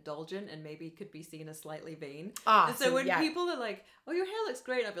really an indulgent and maybe could be seen as slightly vain. And so when people are like, "Oh, your hair looks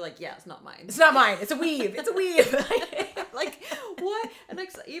great," I'll be like, "Yeah, it's not mine. It's not mine. It's a weave. It's a weave." Like what? And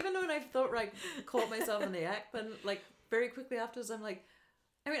like even when I thought like caught myself in the act, then like very quickly afterwards, I'm like,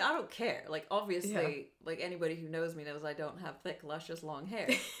 I mean, I don't care. Like obviously, like anybody who knows me knows I don't have thick, luscious, long hair.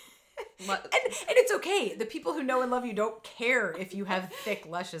 And it's okay. The people who know and love you don't care if you have thick,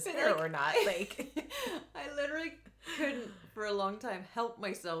 luscious hair or not. Like, I literally couldn't for a long time help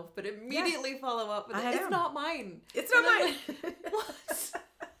myself, but immediately follow up with I it's know. not mine. It's not mine. Like, what?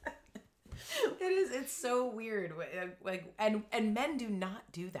 It is. It's so weird. Like, and men do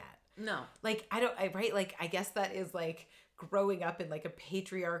not do that. No. Like, right? Like, I guess that is like growing up in like a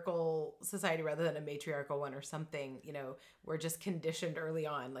patriarchal society rather than a matriarchal one or something. You know, we're just conditioned early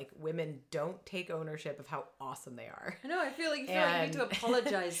on. Like, women don't take ownership of how awesome they are. I know. I feel like you need to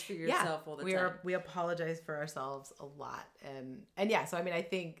apologize for yourself all the time. We apologize for ourselves a lot, and yeah. So I mean, I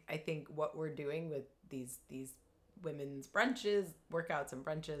think what we're doing with these women's brunches, workouts, and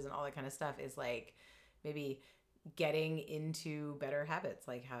brunches, and all that kind of stuff is like maybe getting into better habits,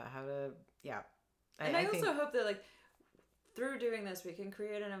 like how to And I also hope that like through doing this, we can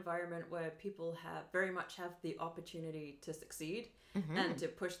create an environment where people very much have the opportunity to succeed and to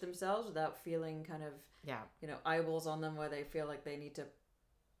push themselves without feeling kind of, you know, eyeballs on them where they feel like they need to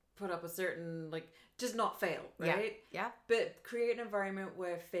put up a certain, like, just not fail, right? Yeah. But create an environment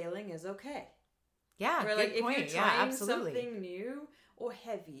where failing is okay. Yeah, where, like, good point. If you're trying something new or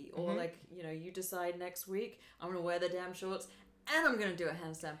heavy, or like, you know, you decide next week, I'm going to wear the damn shorts and I'm going to do a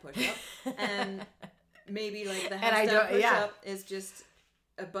handstand push-up. And maybe like the handstand push-up is just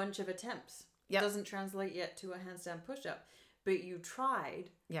a bunch of attempts. It doesn't translate yet to a handstand push-up, but you tried.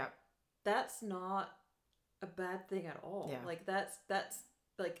 Yeah. That's not a bad thing at all. Yeah. Like that's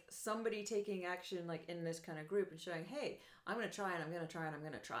like somebody taking action like in this kind of group and showing, hey, I'm going to try and I'm going to try and I'm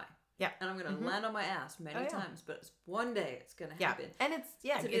going to try. Yeah. And I'm going to land on my ass many times, but one day it's going to happen. And it's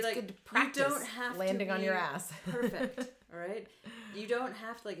it's like, good to practice you don't have landing to on your ass. Perfect. All right. You don't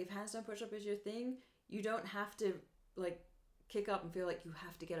have to, like, if handstand push-up is your thing, you don't have to like kick up and feel like you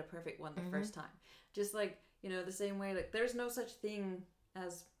have to get a perfect one the first time. Just like, you know, the same way, like there's no such thing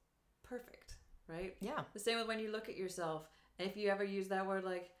as perfect, right? Yeah. The same with when you look at yourself, and if you ever use that word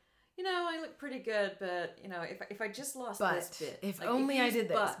like, you know, I look pretty good, but you know, if I just lost this bit, if like, only I did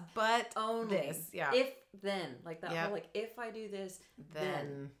this, but only this, if then, like that whole like if I do this,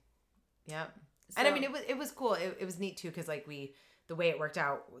 then yep. And I mean, it was cool. It was neat too, because like the way it worked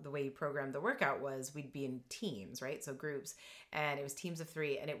out, the way you programmed the workout was we'd be in teams, right? So groups, and it was teams of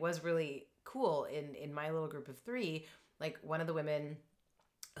 3, and it was really cool in my little group of 3. Like one of the women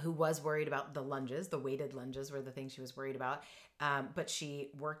who was worried about the lunges, the weighted lunges were the thing she was worried about. But she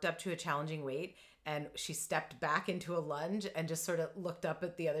worked up to a challenging weight, and she stepped back into a lunge and just sort of looked up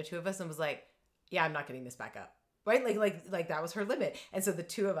at the other 2 of us and was like, yeah, I'm not getting this back up. Right? Like that was her limit. And so the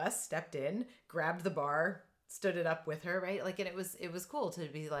 2 of us stepped in, grabbed the bar, stood it up with her, right? Like, and it was cool to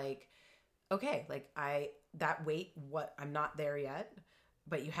be like, okay, like that weight, I'm not there yet,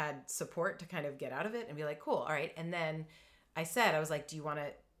 but you had support to kind of get out of it and be like, cool. All right. And then I was like, do you want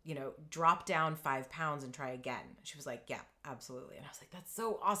to, drop down 5 pounds and try again? She was like, yeah, absolutely. And I was like, that's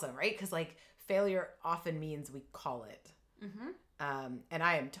so awesome. Right. Cause like failure often means we call it. Mm-hmm. And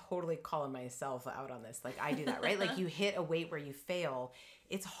I am totally calling myself out on this. Like I do that, right? Like you hit a weight where you fail.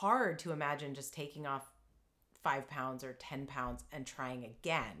 It's hard to imagine just taking off 5 pounds or 10 pounds and trying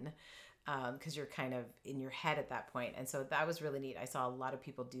again. Cause you're kind of in your head at that point. And so that was really neat. I saw a lot of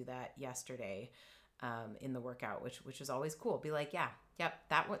people do that yesterday, in the workout, which was always cool. Be like, yeah, yep.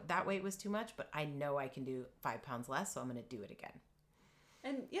 That weight was too much, but I know I can do 5 pounds less. So I'm going to do it again.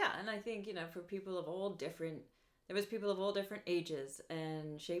 And yeah. And I think, for people of all different, there was people of all different ages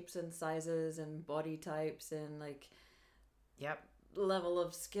and shapes and sizes and body types and like, yep, level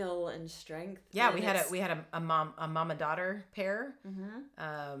of skill and strength. Yeah, and we had a mom and daughter pair.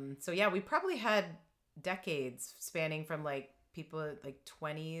 Mm-hmm. So yeah, we probably had decades spanning from like people like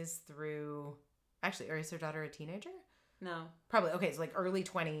 20s through. Actually, or is their daughter a teenager? No, probably. Okay, so like early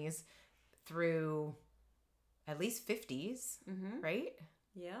 20s through at least 50s, mm-hmm. right?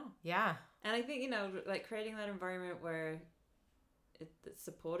 Yeah. And I think, like creating that environment where it's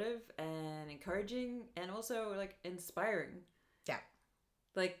supportive and encouraging and also like inspiring. Yeah.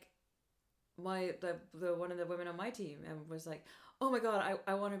 Like the one of the women on my team and was like, oh my God,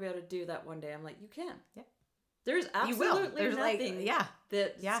 I want to be able to do that one day. I'm like, you can. Yeah. There's absolutely nothing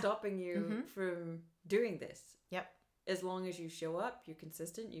that's stopping you mm-hmm. from doing this. Yep. As long as you show up, you're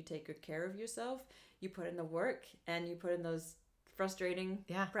consistent, you take good care of yourself, you put in the work, and you put in those frustrating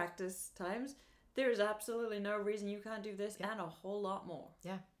practice times, there's absolutely no reason you can't do this and a whole lot more.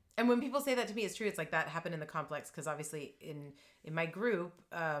 Yeah. And when people say that to me, it's true. It's like that happened in the complex because obviously in my group,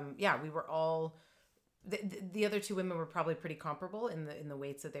 we were all the other 2 women were probably pretty comparable in the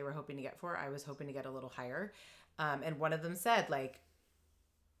weights that they were hoping to get for. I was hoping to get a little higher, and one of them said like,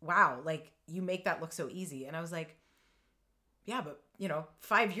 "Wow, like you make that look so easy," and I was like, "Yeah, but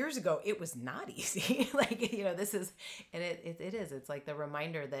 5 years ago it was not easy." Like this is, and it is. It's like the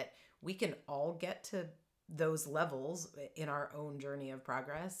reminder that we can all get to those levels in our own journey of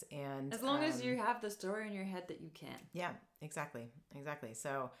progress, and as long as you have the story in your head that you can. Yeah, exactly.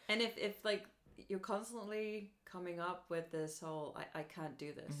 So, and if like you're constantly coming up with this whole I can't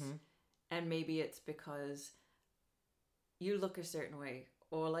do this, mm-hmm. and maybe it's because you look a certain way,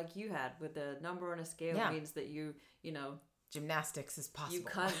 or like you had with the number on a scale means that you gymnastics is possible, you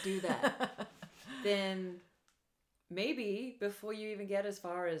can't do that. Then maybe before you even get as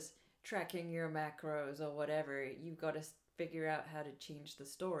far as tracking your macros or whatever, you've got to figure out how to change the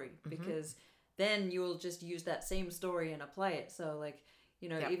story, mm-hmm. because then you'll just use that same story and apply it. So like,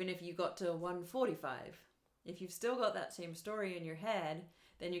 even if you got to 145, if you've still got that same story in your head,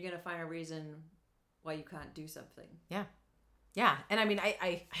 then you're going to find a reason why you can't do something. Yeah. Yeah. And I mean,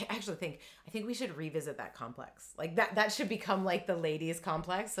 I actually I think we should revisit that complex. Like that should become like the ladies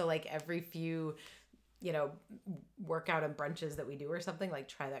complex. So like every few workout and brunches that we do or something, like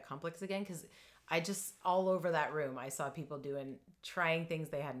try that complex again. Cause I just, all over that room, I saw people trying things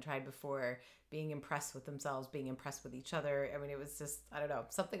they hadn't tried before, being impressed with themselves, being impressed with each other. I mean, it was just, I don't know,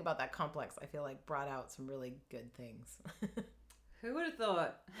 something about that complex, I feel like brought out some really good things. Who would have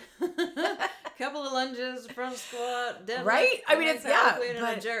thought? Couple of lunges, front squat, deadlift, right? I mean, it's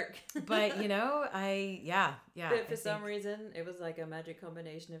but a jerk. But But for some reason, it was like a magic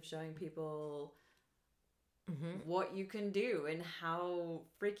combination of showing people mm-hmm. what you can do and how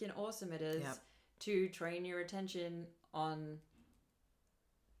freaking awesome it is to train your attention on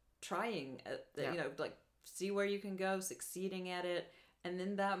trying, like see where you can go, succeeding at it, and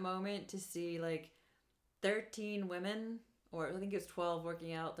then that moment to see like 13 women, or I think it was 12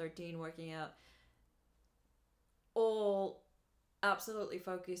 working out, 13 working out, all absolutely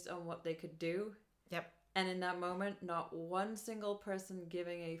focused on what they could do. Yep. And in that moment, not one single person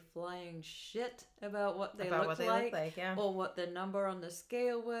giving a flying shit about what they look like, or what the number on the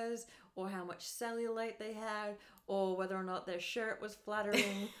scale was, or how much cellulite they had, or whether or not their shirt was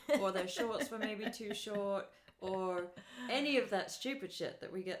flattering, or their shorts were maybe too short, or any of that stupid shit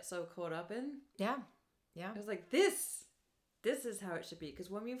that we get so caught up in. Yeah. Yeah. It was like, this is how it should be. Because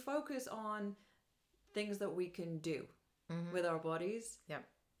when we focus on things that we can do with our bodies,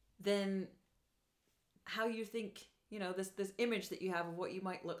 then how you think, this image that you have of what you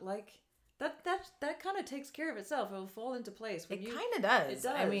might look like, that kind of takes care of itself. It will fall into place. It kind of does. It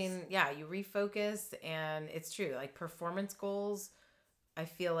does. I mean, yeah, you refocus, and it's true. Like performance goals, I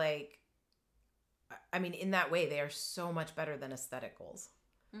feel like, I mean, in that way, they are so much better than aesthetic goals,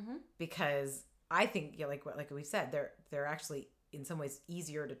 because I think, like we said, they're actually in some ways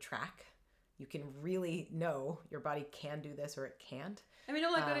easier to track. You can really know your body can do this or it can't. I mean,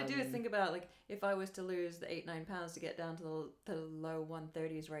 all I got to do is think about, like, if I was to lose the 8-9 pounds to get down to the low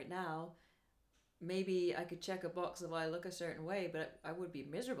 130s right now, maybe I could check a box of I look a certain way, but I would be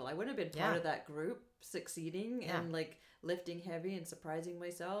miserable. I wouldn't have been part of that group succeeding and like lifting heavy and surprising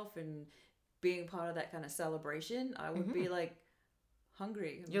myself and being part of that kind of celebration. I would be like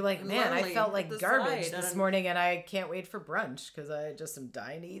hungry. You're like, man, I felt like garbage this morning, and I can't wait for brunch because I just am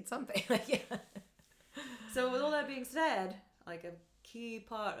dying to eat something. So with all that being said, like a key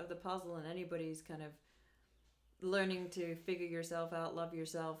part of the puzzle in anybody's kind of learning to figure yourself out, love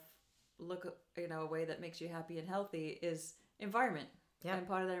yourself, look a way that makes you happy and healthy is environment. And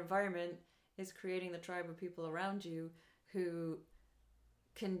part of that environment is creating the tribe of people around you who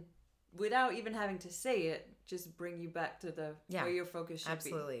can, without even having to say it, just bring you back to the where your focus should be.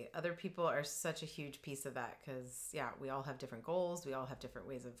 Absolutely. Other people are such a huge piece of that because we all have different goals. We all have different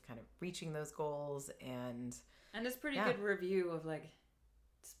ways of kind of reaching those goals, and it's pretty good review of like,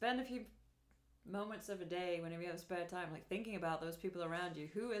 spend a few moments of a day whenever you have spare time, like thinking about those people around you.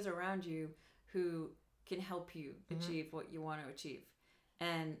 Who is around you who can help you achieve what you want to achieve?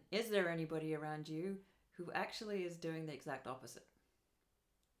 And is there anybody around you who actually is doing the exact opposite?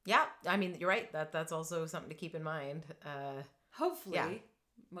 Yeah, I mean, you're right. That's also something to keep in mind. Hopefully,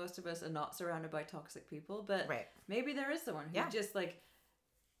 most of us are not surrounded by toxic people, but maybe there is someone who just like,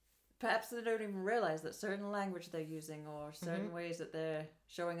 perhaps they don't even realize that certain language they're using or certain ways that they're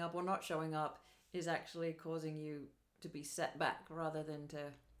showing up or not showing up is actually causing you to be set back rather than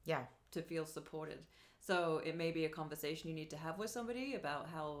to feel supported. So it may be a conversation you need to have with somebody about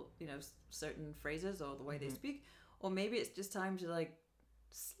how, certain phrases or the way they speak, or maybe it's just time to like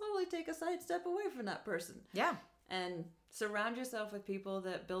slowly take a side step away from that person. Yeah. And surround yourself with people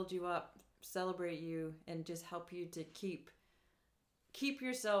that build you up, celebrate you, and just help you to keep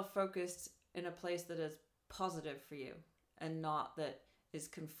yourself focused in a place that is positive for you and not that is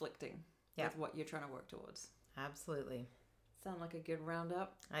conflicting with what you're trying to work towards. Absolutely. Sound like a good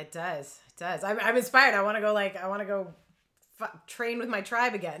roundup? It does. It does. I'm inspired. I want to go train with my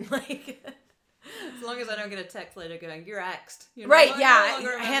tribe again. Like, as long as I don't get a text later going, you're axed. Right,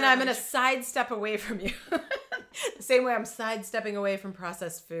 Hannah, I'm going to sidestep away from you. The same way I'm sidestepping away from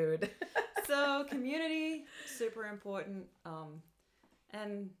processed food. So community, super important.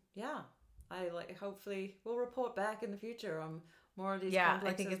 And hopefully we'll report back in the future on more of these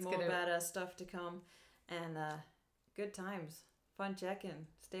complexes, more badass stuff to come, and good times, fun check-in.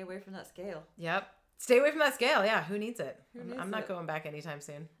 Stay away from that scale. Yep. Stay away from that scale. Yeah, who needs it? I'm not going back anytime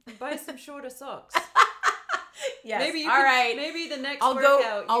soon. Buy some shorter socks. Yes. Maybe the next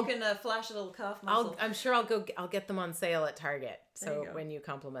workout you can flash a little calf muscle. I'm sure I'll get them on sale at Target. So when you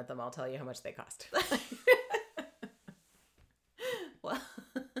compliment them, I'll tell you how much they cost. Well,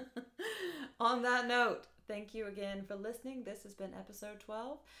 on that note, thank you again for listening. This has been episode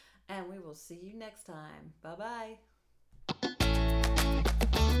 12, and we will see you next time. Bye-bye.